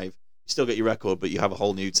week 5. You still get your record, but you have a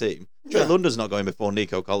whole new team. Drake London's not going before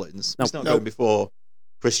Nico Collins. No. He's not going before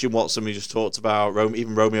Christian Watson, we just talked about,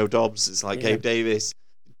 even Romeo Dobbs. It's like Gabe Davis.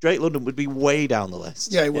 Drake London would be way down the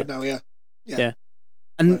list. Yeah, he would now, yeah.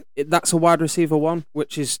 And that's a wide receiver 1,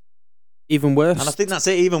 which is even worse. And I think that's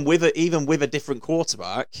it, even with a different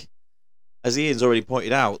quarterback, as Ian's already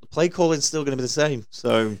pointed out, the play calling's still going to be the same.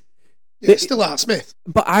 So it's still Art Smith.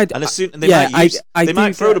 But they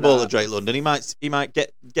might throw the ball at Drake London. He might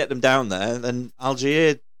get them down there, and then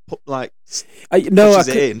Algier pushes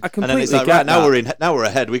it in, and then it's like, right, now we're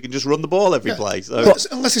ahead. We can just run the ball every play. So.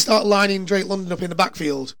 Unless they start lining Drake London up in the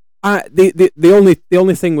backfield. The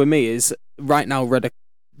only thing with me is right now Reddick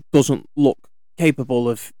doesn't look capable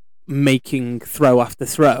of making throw after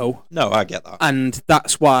throw. No, I get that, and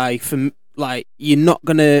that's why you're not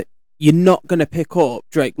gonna pick up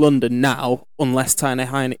Drake London now unless Taylor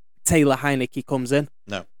Heineke comes in.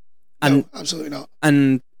 No, absolutely not.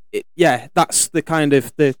 And that's the kind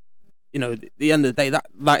of the end of the day,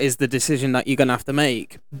 that is the decision that you're going to have to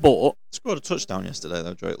make. But scored a touchdown yesterday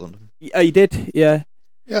though, Drake London. Yeah, he did. Yeah.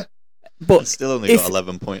 But still only got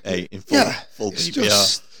 11.8 in full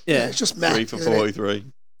PPR. It's just mad. 3 for 43.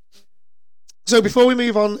 So before we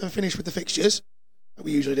move on and finish with the fixtures, that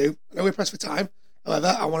we usually do, I know we're pressed for time.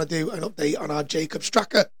 However, I want to do an update on our Jacobs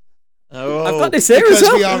tracker. Oh, I've got this here because as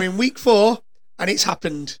well. We are in week 4 and it's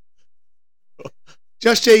happened.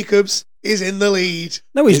 Josh Jacobs is in the lead.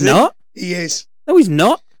 No, he's not. He is. No, he's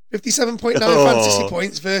not. 57.9 fantasy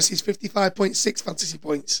points versus 55.6 fantasy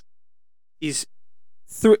points. He's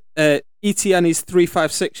ETN is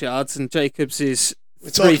 356 yards and Jacobs is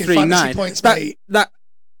 339. Points, mate.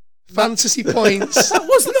 Fantasy points. That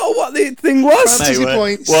was not what the thing was. Fantasy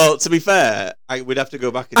points. Well, to be fair, we'd have to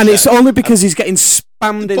go back and check. It's only because he's getting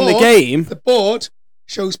spammed in the game. The board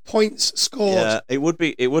shows points scored. Yeah, it would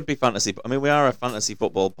be fantasy. I mean, we are a fantasy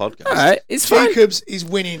football podcast. All right, it's Jacobs fine. is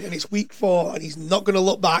winning, and it's week 4, and he's not going to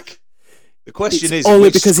look back. The question is only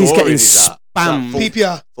because he's getting spammed.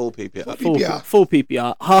 PPR, full PPR, full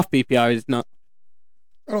PPR. Half PPR is not.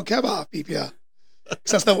 I don't care about half PPR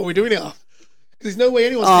because that's not what we're doing it off. Because there's no way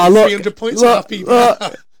anyone's getting 300 points at half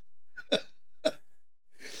PPR.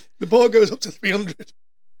 The board goes up to 300.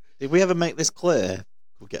 Did we ever make this clear?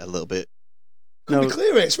 We'll get a little bit. Could be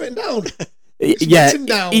clear. It's written down. It's written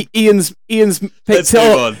down. Ian's picked it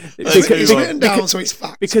up. It's written down, so it's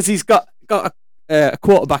fact. Because he's got a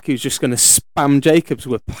quarterback who's just going to spam Jacobs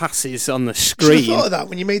with passes on the screen. You should have thought of that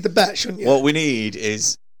when you made the bet, shouldn't you? What we need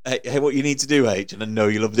is, what you need to do, H, and I know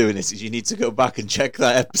you love doing this, is you need to go back and check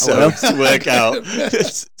that episode to work out.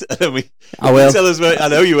 I will. Tell us, I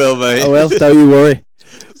know you will, mate. I will. Don't you worry.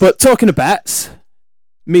 But talking of bets,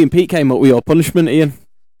 me and Pete came up with your punishment, Ian,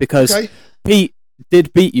 because Pete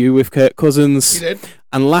did beat you with Kirk Cousins. He did.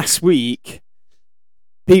 And last week,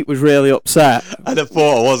 Pete was really upset. And I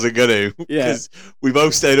thought I wasn't going to. Yeah. Because we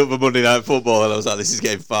both stayed up for Monday Night Football, and I was like, this is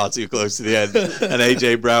getting far too close to the end. And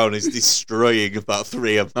AJ Brown is destroying about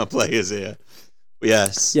 3 of my players here. But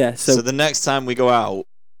yes. Yeah. So the next time we go out,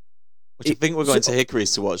 Which I think we're going to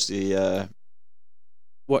Hickory's to watch the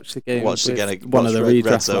game. Watch again. One of the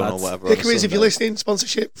Red Zone redraft or whatever. Hickory's, if you're listening,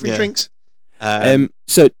 sponsorship, free drinks.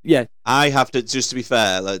 So yeah, I have to. Just to be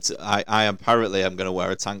fair, I apparently am going to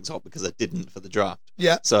wear a tank top because I didn't for the draft.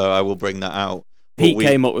 Yeah. So I will bring that out. Pete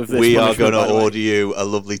came up with this. We are going to order you a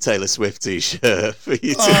lovely Taylor Swift T-shirt for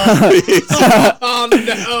you to,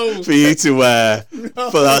 for you to wear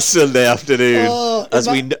for that Sunday afternoon.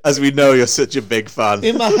 As we know, you're such a big fan.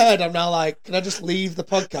 In my head, I'm now like, can I just leave the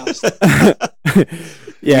podcast?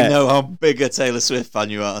 Yeah. We know how big a Taylor Swift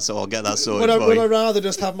fan you are, so I'll get that sorted. Would I rather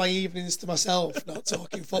just have my evenings to myself, not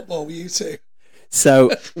talking football with you two?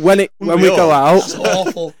 So when we go out, that's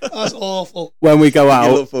awful. That's awful. When we go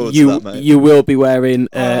out, that, you will be wearing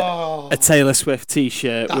a Taylor Swift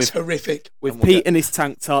T-shirt. That's horrific. With Pete in his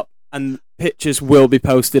tank top, and pictures will be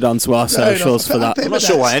posted onto our socials for that. I'm not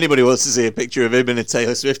sure why anybody wants to see a picture of him in a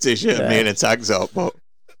Taylor Swift T-shirt and me in a tank top, but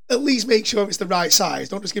at least make sure it's the right size.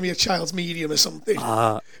 Don't just give me a child's medium or something.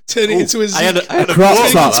 Turn it into a Zeke. I had a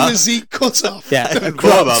crop top. Into a Zeke cut-off. Yeah, I hadn't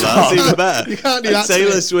thought about that. That's even better. You can't do that.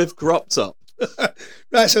 Taylor Swift crop top.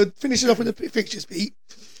 Right, so finish it off with the fixtures, Pete,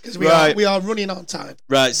 because we are running on time.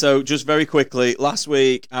 Right, so just very quickly, last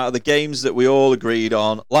week, out of the games that we all agreed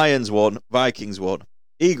on, Lions won, Vikings won,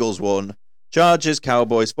 Eagles won, Chargers,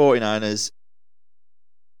 Cowboys, 49ers,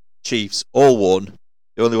 Chiefs, all won.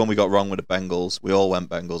 The only one we got wrong were the Bengals. We all went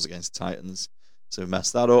Bengals against the Titans, so we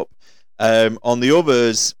messed that up. On the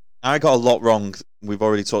others, I got a lot wrong. We've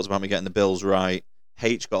already talked about me getting the Bills right.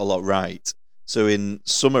 H got a lot right. So in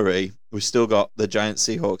summary, we still got the Giants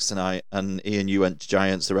Seahawks tonight, and Ian, you went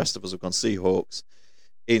Giants. The rest of us have gone Seahawks.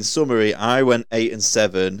 In summary, I went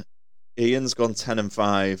 8-7. Ian's gone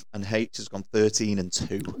 10-5, and H has gone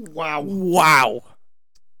 13-2. Wow!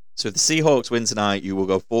 So if the Seahawks win tonight, you will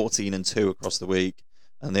go 14-2 across the week,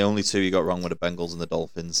 and the only two you got wrong were the Bengals and the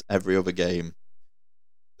Dolphins. Every other game.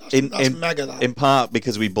 That's mega. That. In part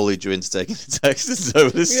because we bullied you into taking the Texans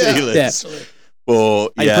over the Steelers. Yeah.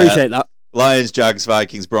 But I appreciate that. Lions, Jags,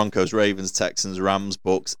 Vikings, Broncos, Ravens, Texans, Rams,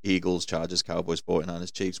 Bucks, Eagles, Chargers, Cowboys,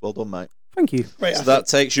 49ers, Chiefs. Well done, mate. Thank you. Great so that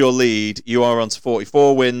takes your lead. You are on to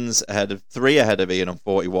 44 wins, ahead of Ian on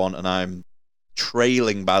 41, and I'm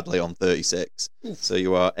trailing badly on 36. Oof. So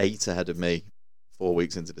you are 8 ahead of me 4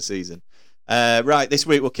 weeks into the season. Right, this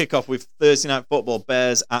week we'll kick off with Thursday Night Football,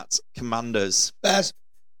 Bears at Commanders. Bears.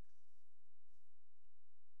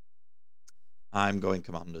 I'm going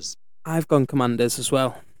Commanders. I've gone Commanders as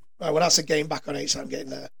well. Right, well, that's a game back on 8, so I'm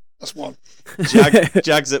getting there. That's one.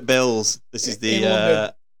 Jags at Bills. This is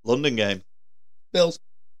the London game. Bills.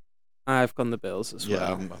 I've gone the Bills as well.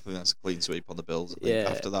 Yeah, I think that's a clean sweep on the Bills. I think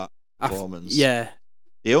after that performance. Yeah.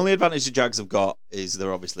 The only advantage the Jags have got is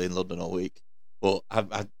they're obviously in London all week. But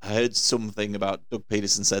I heard something about Doug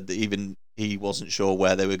Peterson said that even he wasn't sure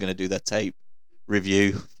where they were going to do their tape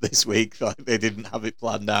review this week. Like they didn't have it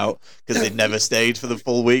planned out because they'd never stayed for the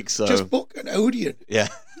full week. So just book an Odeon. Yeah,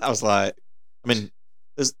 I was like, I mean,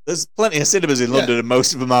 there's plenty of cinemas in London and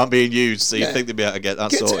most of them aren't being used. So you think they'd be able to get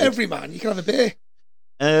that sorted. To Everyman, you can have a beer.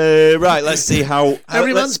 Right, let's see how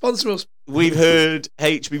Everyman sponsor us. We've heard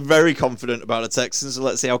H be very confident about the Texans, so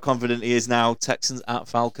let's see how confident he is now. Texans at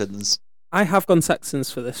Falcons. I have gone Texans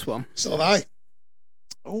for this one. So have I.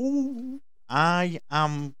 Oh, I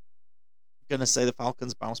am going to say the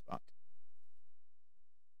Falcons bounce back. I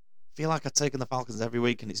feel like I've taken the Falcons every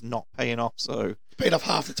week and it's not paying off. So paid off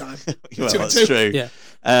half the time. Well, that's true. Yeah.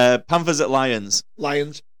 Panthers at Lions.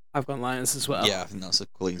 Lions. I've gone Lions as well. Yeah, I think that's a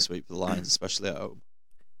clean sweep for the Lions, especially at home.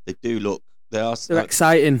 They do look. They're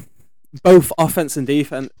exciting, both offense and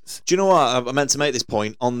defense. Do you know what? I meant to make this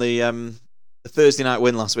point on the Thursday night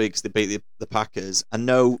win last week because they beat the Packers. I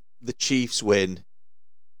know the Chiefs win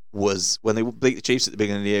was when they beat the Chiefs at the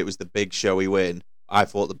beginning of the year. It was the big showy win. I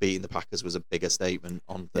thought the beating the Packers was a bigger statement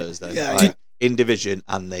on Thursday. Yeah, in division,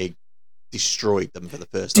 and they destroyed them for the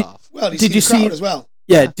first half. Well, did you see as well?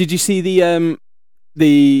 Yeah. Did you see the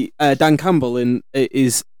Dan Campbell in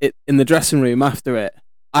the dressing room after it?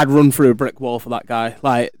 I'd run through a brick wall for that guy.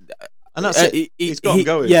 Like, and that's it. He's got him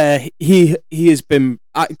going. Yeah, he has been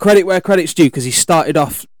credit where credit's due because he started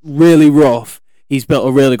off really rough. He's built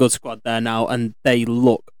a really good squad there now, and they're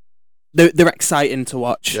exciting to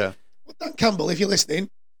watch. Yeah. Well, Dan Campbell, if you're listening,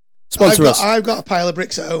 sponsor us. I've got a pile of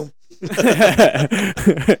bricks at home.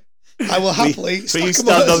 I will happily. But you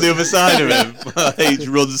stand on the other side of him. He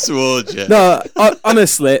runs towards you. No,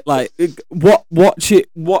 honestly, like watch the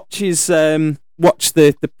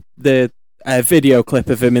video clip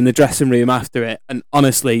of him in the dressing room after it, and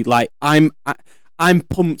honestly, like I'm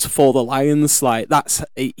pumped for the Lions. Like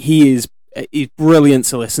he's brilliant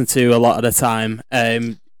to listen to a lot of the time.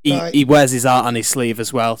 he wears his heart on his sleeve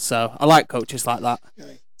as well. So I like coaches like that.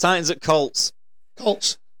 Okay. Titans at Colts.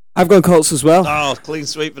 Colts. I've gone Colts as well. Oh, clean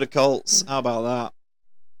sweep for the Colts. How about that?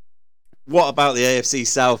 What about the AFC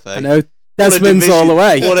South, eh? I know. Desmond's all the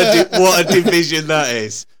way. What a division that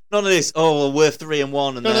is. None of this, well, we're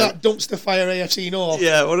 3-1. And none of that dumpster fire AFC North.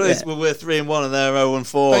 Yeah, what is this? Well, we're 3-1 and they're 0-4.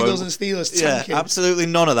 Bengals and Steelers tanking. Yeah, absolutely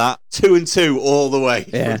none of that. 2-2 all the way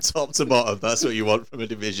Yeah. from top to bottom. That's what you want from a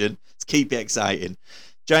division. Let's keep it exciting.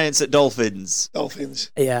 Giants at Dolphins.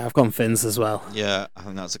 Dolphins. Yeah, I've gone Finns as well. Yeah, I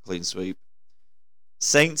think that's a clean sweep.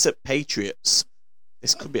 Saints at Patriots.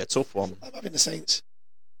 This could be a tough one. I'm having the Saints.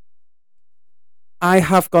 I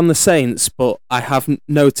have gone the Saints, but I have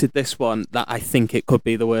noted this one that I think it could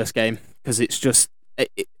be the worst game because it's just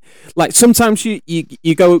like sometimes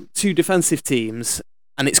you go two defensive teams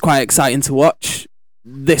and it's quite exciting to watch.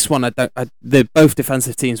 This one they're both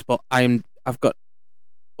defensive teams, but I've got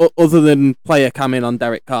other than player coming on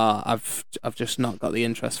Derek Carr, I've just not got the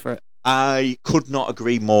interest for it. I could not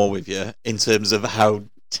agree more with you in terms of how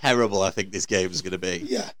terrible I think this game is going to be.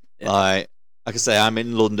 Yeah. Like I say, I'm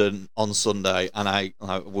in London on Sunday, and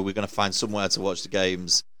we're going to find somewhere to watch the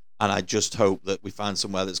games, and I just hope that we find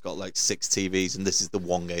somewhere that's got like 6 TVs, and this is the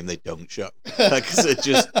one game they don't show.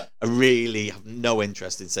 Because I really have no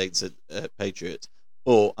interest in Saints at Patriots.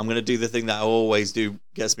 But I'm going to do the thing that I always do,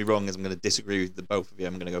 gets me wrong, is I'm going to disagree with the both of you.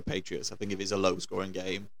 I'm going to go Patriots. I think if it's a low-scoring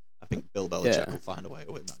game, I think Bill Belichick will find a way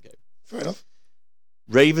to win that game. Fair enough.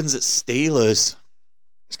 Ravens at Steelers.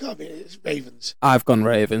 It's got to be Ravens. I've gone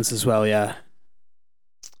Ravens as well, yeah.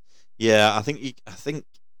 Yeah, I think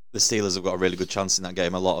the Steelers have got a really good chance in that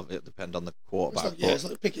game. A lot of it depend on the quarterback. It's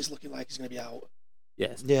like Pickett's looking like he's going to be out.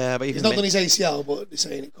 Yes. Yeah, but he's not done his ACL, but they're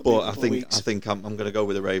saying it could be a couple of weeks. I think I'm going to go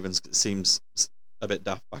with the Ravens. It seems a bit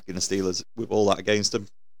daft back in the Steelers with all that against them.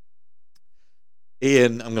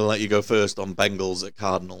 Ian, I'm going to let you go first on Bengals at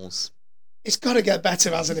Cardinals. It's got to get better,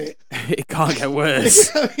 hasn't it? It can't get worse.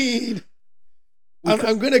 I mean,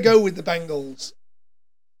 I'm going to go with the Bengals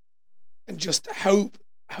and just hope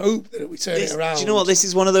that we turn it around. Do you know what? This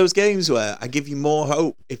is one of those games where I give you more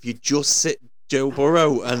hope if you just sit Joe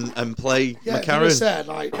Burrow and play McCarron. You said,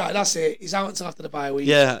 right, that's it. He's out until after the bye week.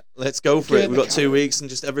 Yeah, let's go for it. We've got McCarron. 2 weeks and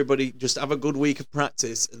just everybody just have a good week of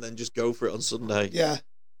practice and then just go for it on Sunday. Yeah.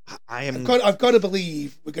 I've got to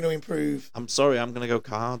believe we're going to improve. I'm sorry, I'm going to go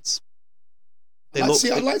Cards. I'd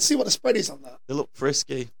like to see what the spread is on that. They look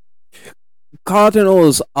frisky.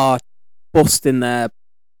 Cardinals are busting their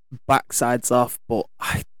backsides off, but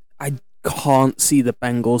I can't see the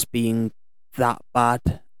Bengals being that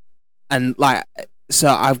bad. And so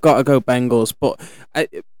I've got to go Bengals, but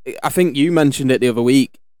I think you mentioned it the other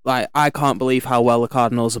week. Like, I can't believe how well the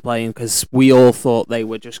Cardinals are playing because we all thought they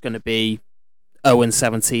were just going to be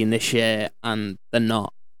 0-17 this year, and they're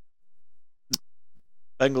not.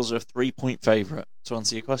 Bengals are a 3-point favourite, to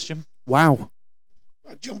answer your question. Wow.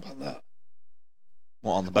 I'd jump on that.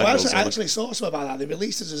 What, on the Bengals? I actually saw something about that. They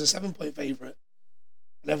released us as a 7-point favourite,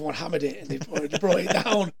 and everyone hammered it, and they brought it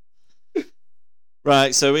down.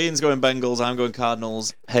 Right, so Ian's going Bengals, I'm going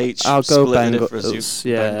Cardinals. I'll go Bengals.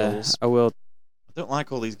 Yeah, Bengals. I will. I don't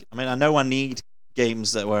like all these. I mean, I know I need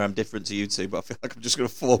games where I'm different to you two, but I feel like I'm just going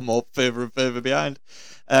to fall more further and further behind.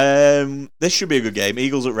 This should be a good game.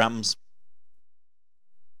 Eagles at Rams.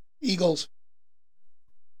 Eagles.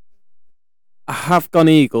 I have gone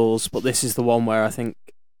Eagles, but this is the one where I think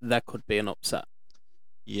there could be an upset.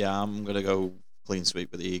 Yeah, I'm going to go clean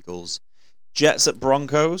sweep with the Eagles. Jets at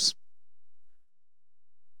Broncos.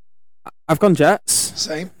 I've gone Jets.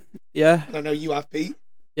 Same. Yeah. And I know you have, Pete.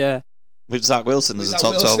 Yeah. With Zach Wilson as a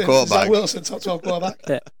top 12 quarterback. Zach Wilson, top 12 quarterback.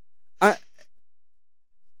 Yeah.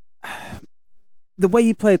 The way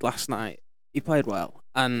he played last night, he played well.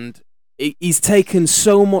 And he's taken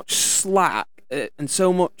so much slack and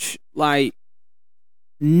so much,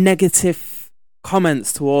 negative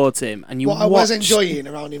comments towards him. And what I was enjoying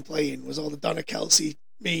around him playing was all the Donna Kelsey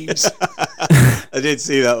memes. I did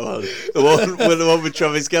see that one. The one with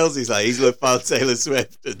Travis Kelce's he's with Taylor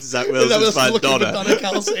Swift and Zach Wilson's found Donna. Donna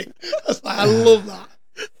Kelsey. I love that.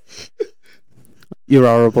 You're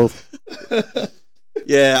horrible.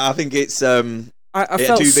 Yeah, I think it's. I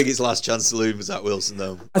do think it's last chance to lose with Zach Wilson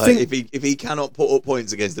though. I think if he cannot put up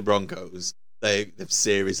points against the Broncos, they've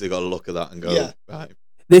seriously got to look at that and go right.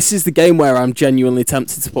 This is the game where I'm genuinely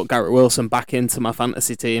tempted to put Garrett Wilson back into my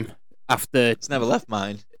fantasy team after. It's never left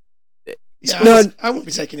mine. I won't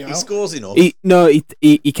be taking him out. He scores enough. He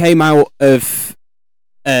came out of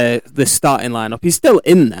the starting lineup. He's still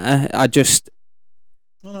in there.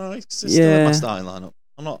 No, he's still in my starting lineup.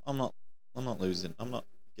 I'm not losing. I'm not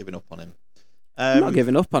giving up on him. I'm not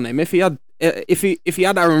giving up on him. If he had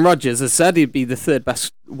Aaron Rodgers, as said, he'd be the third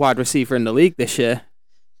best wide receiver in the league this year.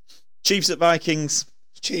 Chiefs at Vikings.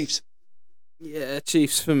 Chiefs. Yeah,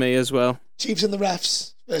 Chiefs for me as well. Chiefs and the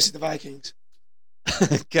refs versus the Vikings.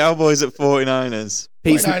 Cowboys at 49ers.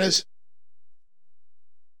 49ers.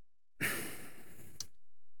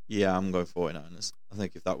 Yeah, I'm going 49ers. I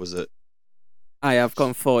think if that was it. I have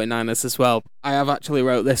gone 49ers as well. I have actually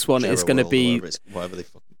wrote this one. It's going to be... Whatever they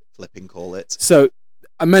fucking flipping call it. So,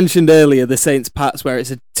 I mentioned earlier the Saints-Pats where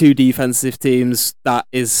it's two defensive teams that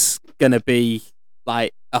is going to be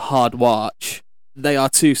like a hard watch. They are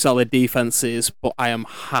two solid defenses, but I am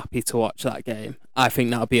happy to watch that game. I think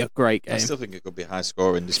that'll be a great game. I still think it could be high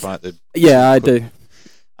scoring despite the... Yeah, I do.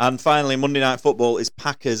 And finally, Monday Night Football is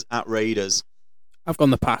Packers at Raiders. I've gone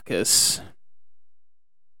the Packers.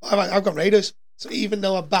 I've got Raiders. So even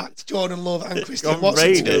though I backed Jordan Love and Christian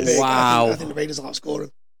Watson to go big, wow. I think the Raiders will outscore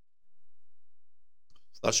him.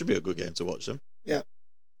 That should be a good game to watch them. Yeah.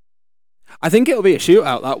 I think it'll be a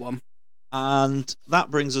shootout, that one. And that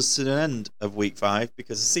brings us to the end of Week 5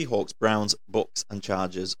 because the Seahawks, Browns, Bucks and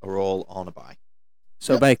Chargers are all on a bye.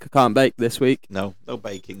 So Baker can't bake this week. No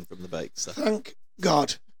baking from the bakes. Thank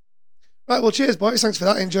God. Right, well, cheers, boys. Thanks for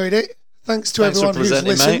that. Enjoyed it. Thanks to everyone who's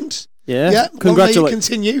listened. Mate. Yeah.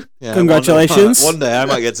 Continue. Yeah, congratulations. One day I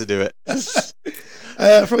might get to do it.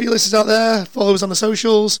 For all you listeners out there, follow us on the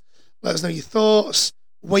socials. Let us know your thoughts.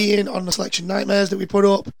 Weigh in on the selection nightmares that we put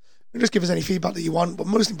up. And just give us any feedback that you want. But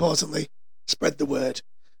most importantly, spread the word.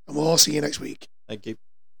 And we'll all see you next week. Thank you.